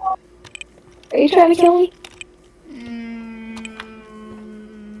going? trying to kill me? Mm,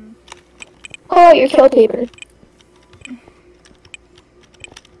 Oh, your kill paper.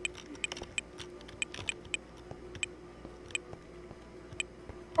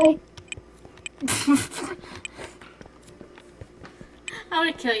 Hey. I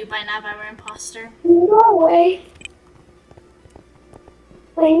would kill you by now if I were an imposter. No way.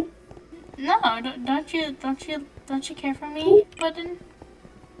 Wait. No, don't you care for me, Button?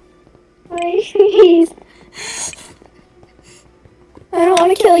 Please. I don't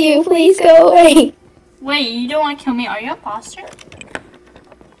want to kill you. Please go away. Wait, you don't want to kill me? Are you an imposter?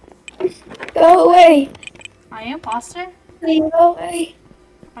 Go away. Are you an imposter? Please go away.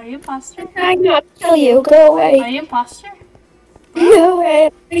 Are you an imposter? I'm not to kill you. Go Are away. you an imposter? Go away.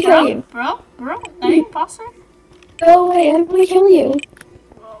 I'm gonna kill you. Bro, are you an imposter? Go away. I'm gonna kill you.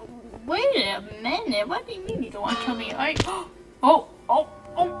 Wait a minute. What do you mean you don't want to kill me? Are you... Oh,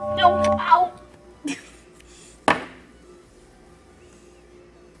 no, ow.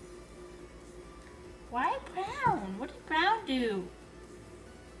 Why Brown? What did Brown do?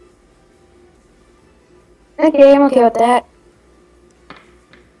 Okay, I'm okay with that.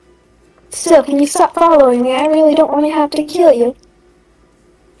 Still, can you stop following me? I really don't want to have to kill you.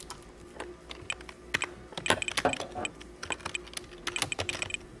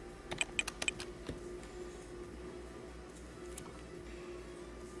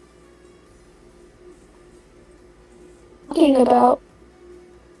 Talking about.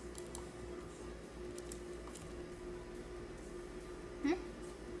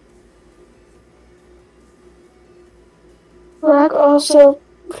 Black also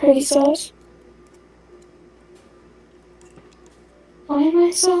pretty sus. Why am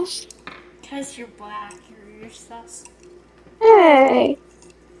I sus? Because you're black. You're sus. Hey,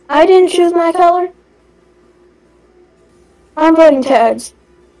 I didn't choose my color. I'm voting tags.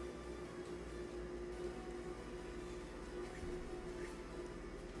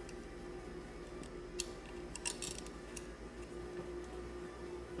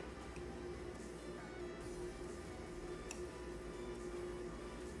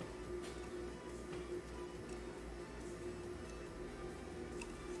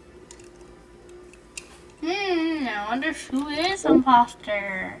 I wonder who is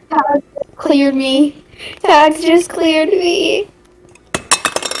imposter. Tags cleared me. Tags just cleared me.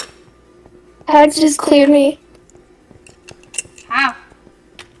 Tags just cleared me. How?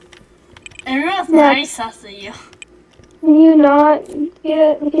 Everyone's No. already sus at you. Can you not can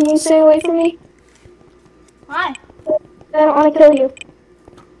you stay away from me? Why? I don't want to kill you.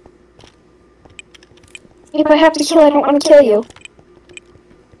 If I have to kill, I don't want to kill you.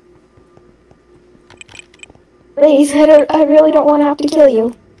 Please, I really don't want to have to kill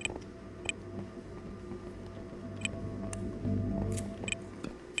you.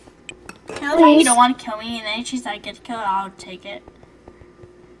 Tell me you don't want to kill me, and then she's like, get to kill it, I'll take it.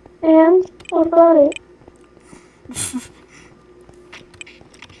 And what about it?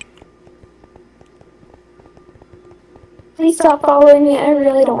 Please stop following me. I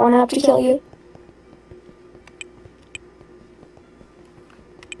really don't want to have to kill you.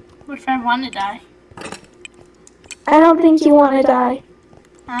 What if I want to die? I don't think you want to die.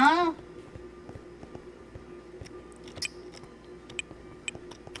 I don't know.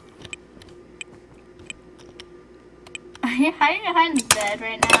 Are you hiding behind the bed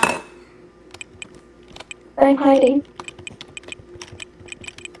right now? I'm hiding.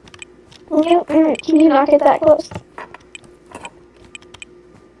 Can you not get that close?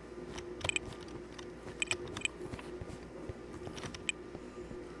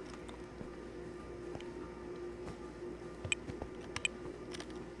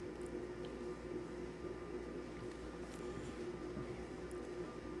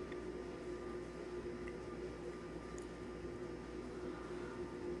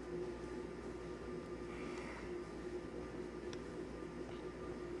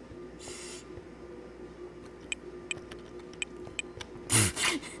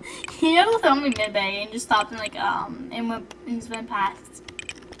 He never filmed me mid-bay and just stopped and went past.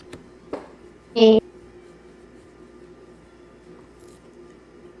 I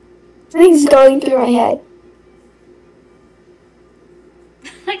think it's going through my head.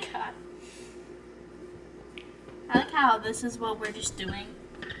 Oh my god. I like how this is what we're just doing.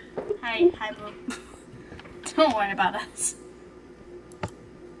 Hi, boo. Don't worry about us.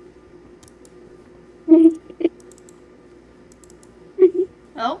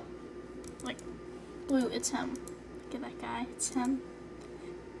 Oh? Like, Blue, it's him. Look at that guy, it's him.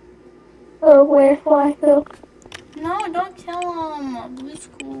 Oh, where? Why? Who? No, don't kill him. Blue's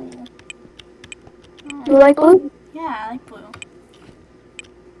cool. No. You like blue? Yeah, I like Blue.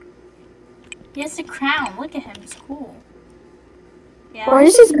 He has the crown. Look at him, he's cool. Yeah. Why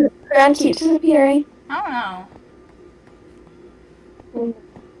does his crown keep disappearing? I don't know.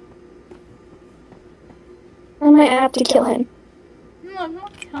 I might have to kill him. No,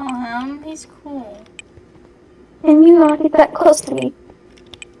 don't kill him. He's cool. Can you not get that close to me?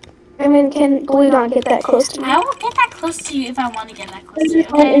 I mean, can blue not get that close to me? I won't get that close to you if I want to get that close to you,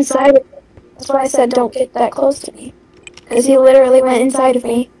 He went okay? inside of me. That's why I said don't get that close to me. Because he literally went inside of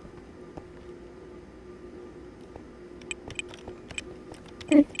me.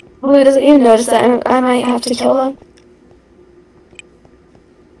 Blue doesn't even notice that I might have to kill him.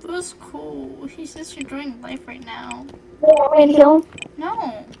 Blue's cool. He's just enjoying life right now. You want me to kill him?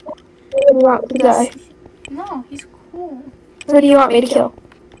 No. Or do you want to die? No, he's cool. Who do you want me to kill?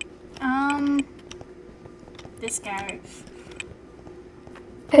 This guy.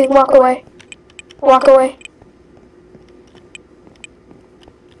 Hey, walk away. Walk away.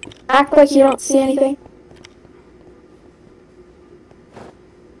 Act like you don't see anything.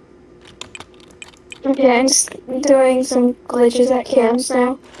 Okay, I'm just doing some glitches at cams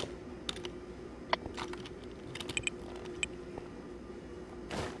now.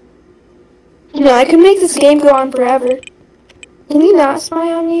 You know, I could make this game go on forever. Can you not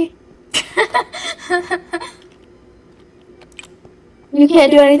spy on me? You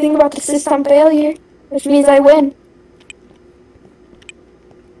can't do anything about the system failure, which means I win.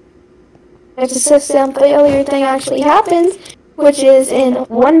 If the system failure thing actually happens, which is in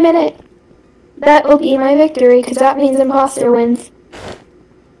 1 minute, that will be my victory, because that means imposter wins.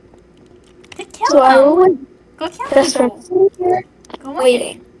 Kill So I will him. win. Go kill Best people. friend here, Go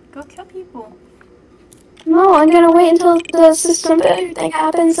waiting. Go kill people. No, I'm gonna wait until the system failure thing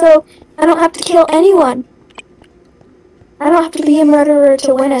happens, so I don't have to kill anyone. I don't have to be a murderer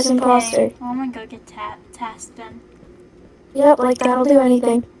to win as imposter. Okay. I'm gonna go get task done. Yep, like that'll do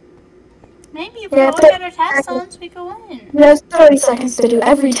anything. Maybe if we all get our tasks done, we go in. There's 30 seconds to do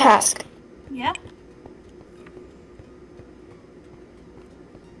every task. Yeah.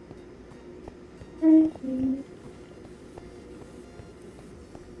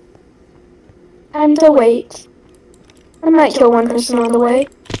 Time to wait. I might kill one person on the way.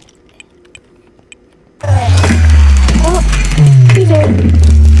 Oh, he did.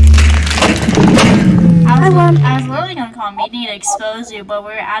 I was literally gonna call a meeting to expose you, but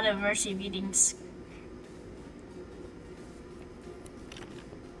we're out of mercy meetings.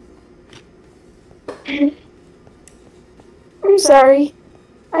 I'm sorry.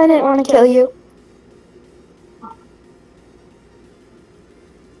 I didn't want to kill you.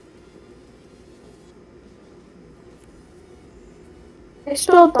 I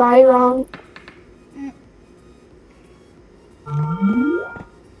spelled bye wrong.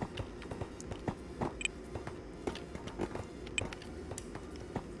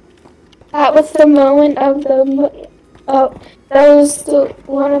 That was the moment of the. Oh, that was the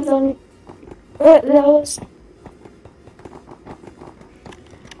one of them. That was.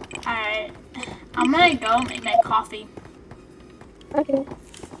 Alright. I'm gonna go make my coffee. Okay.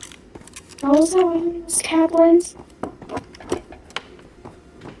 That was that one of those Caplins.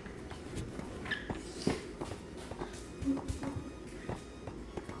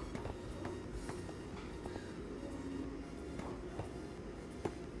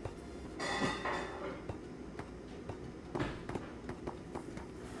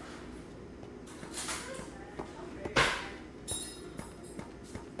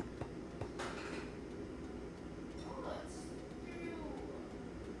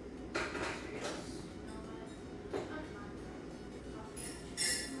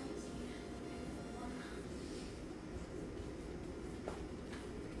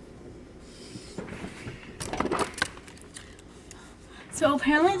 So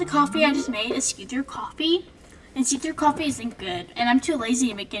apparently the coffee I just made is see-through coffee. And see-through coffee isn't good. And I'm too lazy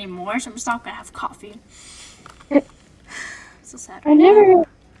to make any more, so I'm just not gonna have coffee. So sad. I never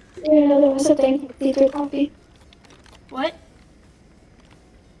didn't know there was a thing for see-through coffee. What?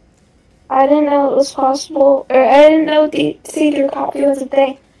 I didn't know it was possible, or I didn't know the see-through coffee was a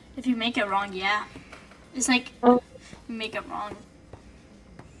thing. If you make it wrong, yeah. It's like Oh. you make it wrong.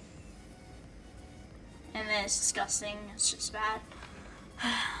 And then it's disgusting. It's just bad.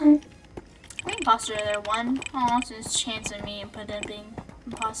 We imposter there one. Oh, so there's a chance of me and put them being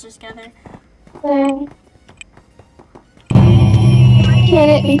imposters together. Why can't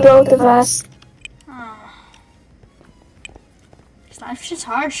it be both of us? Oh. This life's just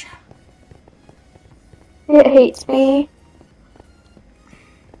harsh. It hates me.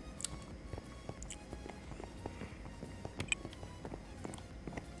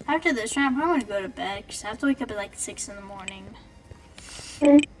 After this round, I'm probably gonna go to bed because I have to wake up at like 6 in the morning.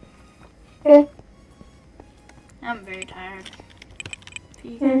 Okay. I'm very tired. If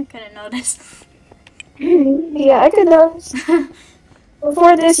you couldn't notice. Yeah, I could notice.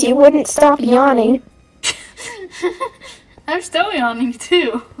 Before this, you wouldn't stop yawning. I'm still yawning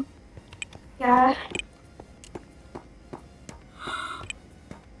too. Yeah.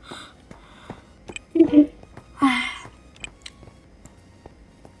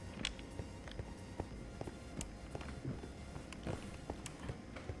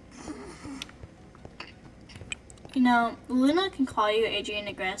 You know, Luna can call you Adrian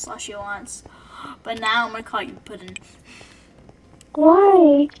Negress all she wants, but now I'm gonna call you Puddin'.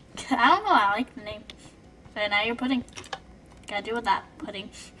 Why? I don't know, I like the name. So now you're Pudding. Gotta deal with that,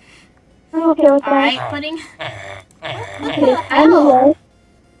 Pudding. I'm okay with that. Alright, Pudding? Okay, anyway,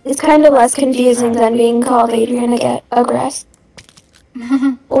 it's kind of less confusing than being called Adrian Agress.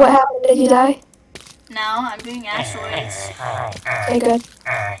 What happened? Did you die? No, I'm doing asteroids. Okay, good.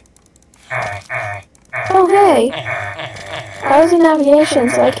 Oh, hey! I was in navigation,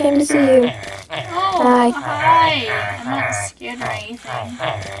 so I came to see you. Oh, Hi. hi! I'm not scared or anything.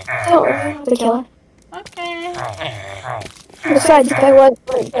 Don't worry, I'm the killer. Okay. Besides, if I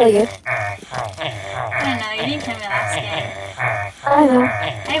wouldn't kill you. I don't know, you didn't kill me last game. I know.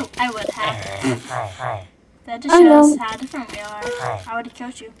 I would have. That just I know. shows how different we are. I would have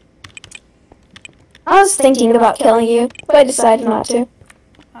killed you. I was thinking about killing you, but I decided not to.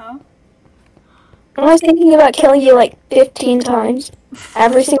 Oh? I was thinking about killing you like 15 times.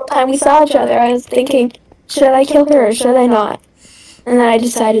 Every single time we saw each other, I was thinking, should I kill her or should I not? And then I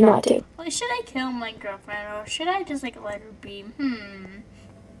decided not to. Well, should I kill my girlfriend or should I just like let her be?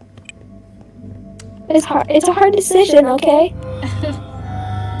 It's hard. It's a hard decision, okay?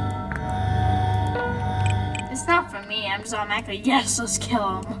 It's not for me. I'm just automatically, yes, let's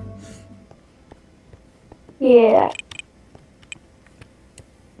kill him. Yeah.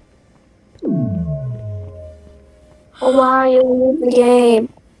 Why you leave the game?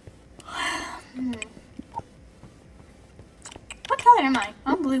 What color am I?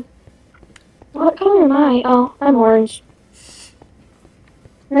 I'm blue. What color am I? Oh, I'm orange.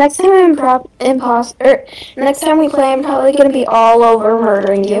 Next time next time we play, I'm probably gonna be all over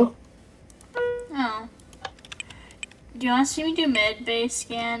murdering you. Oh. Do you want to see me do mid-base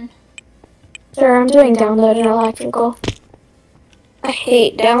scan? Sure, I'm doing download and electrical. I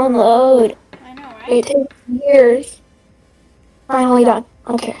hate download. I know, right? It takes years. Finally done.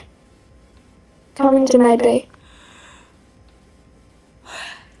 Okay. Coming to medbay.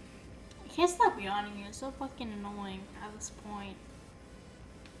 I can't stop yawning. You're so fucking annoying at this point.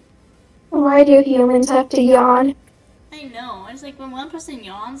 Why do humans have to yawn? I know. It's like when one person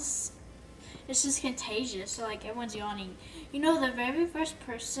yawns, it's just contagious. So like everyone's yawning. You know, the very first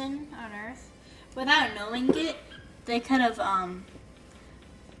person on Earth, without knowing it, they could have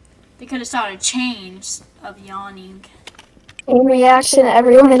started a change of yawning. In reaction,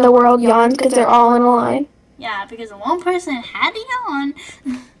 everyone in the world yawns because they're all in a line. Yeah, because the one person had to yawn.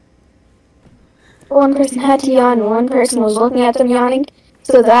 One person had to yawn, and one person was looking at them yawning.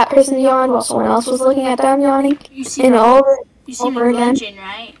 So that person yawned while someone else was looking at them yawning. You see And me, over me again. glitching,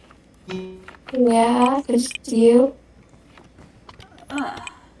 right? Yeah, it's you.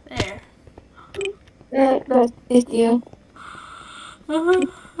 There. It's you.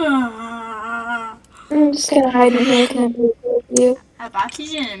 I'm just gonna hide in here. Can I be with you? I have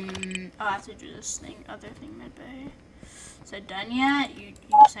oxygen and I have to do this other thing midway. So done yet? You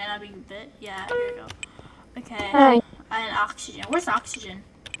saying I'll be bit? Yeah, here we go. Okay. Hi. And oxygen. Where's the oxygen?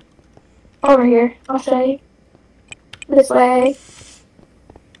 Over here. I'll show you. This way.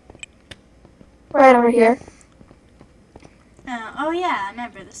 Right over here. Oh yeah, I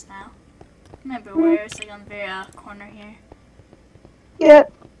remember this now. I remember where it's like on the very corner here.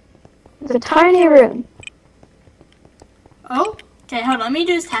 Yep. It's a tiny room. Oh, okay, hold on. Let me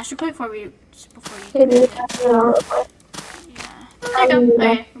do this task real quick before we. Okay, do it. Yeah. There you go.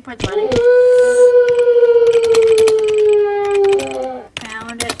 Okay, report the body.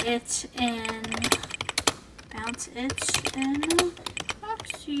 Found it in. Found it in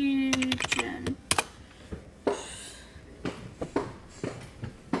oxygen.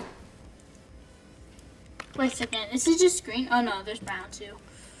 Wait a second. Is it just green? Oh no, there's brown too.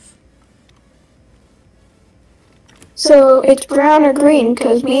 So it's brown or green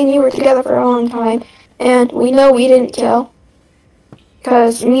because me and you were together for a long time, and we know we didn't kill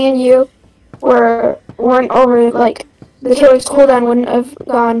because me and you weren't over like the killer's cooldown wouldn't have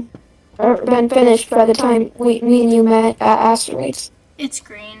gone or been finished by the time me and you met at Asteroids. It's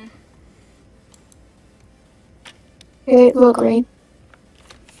green. Okay, look green.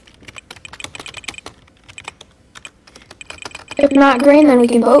 If not green, then we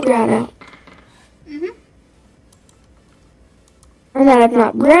can vote brown out. Mhm. And then if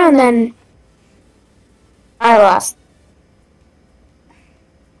not brown, then I lost.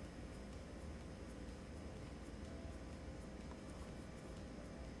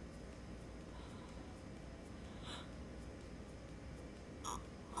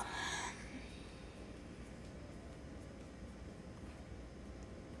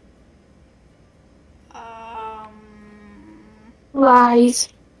 Lies.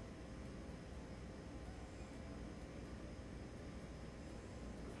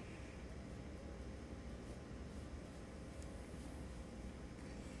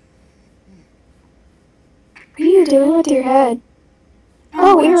 What are you doing with your head?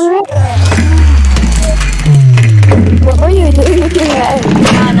 Oh, we were right. What were you doing with your head?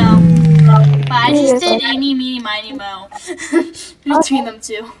 I know. But I just did eeny, meeny, miny, mo. Between them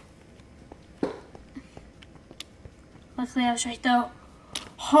two. Luckily I was right though.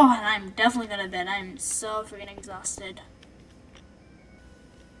 Oh, and I'm definitely gonna bed. I'm so freaking exhausted.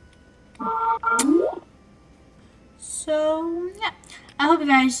 So, yeah. I hope you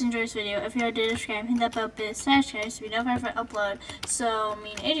guys enjoyed this video. If you did, subscribe, hit that bell button, smash guys to be notified for upload. So,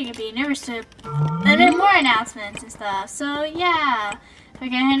 me and Adrian can be nervous to edit more announcements and stuff. So, yeah. If I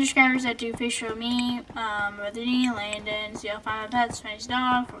get 100 subscribers that do fish show me, Rodney, Landon, so you'll find my pets, Spanish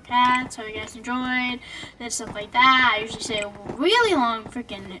dog, 4 cats. Hope you guys enjoyed, and stuff like that. I usually say a really long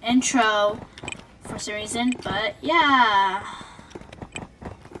freaking intro for some reason, but yeah.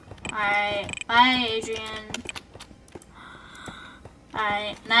 Alright, bye Adrian.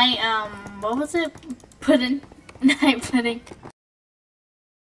 Alright, night, what was it? Pudding. Night pudding.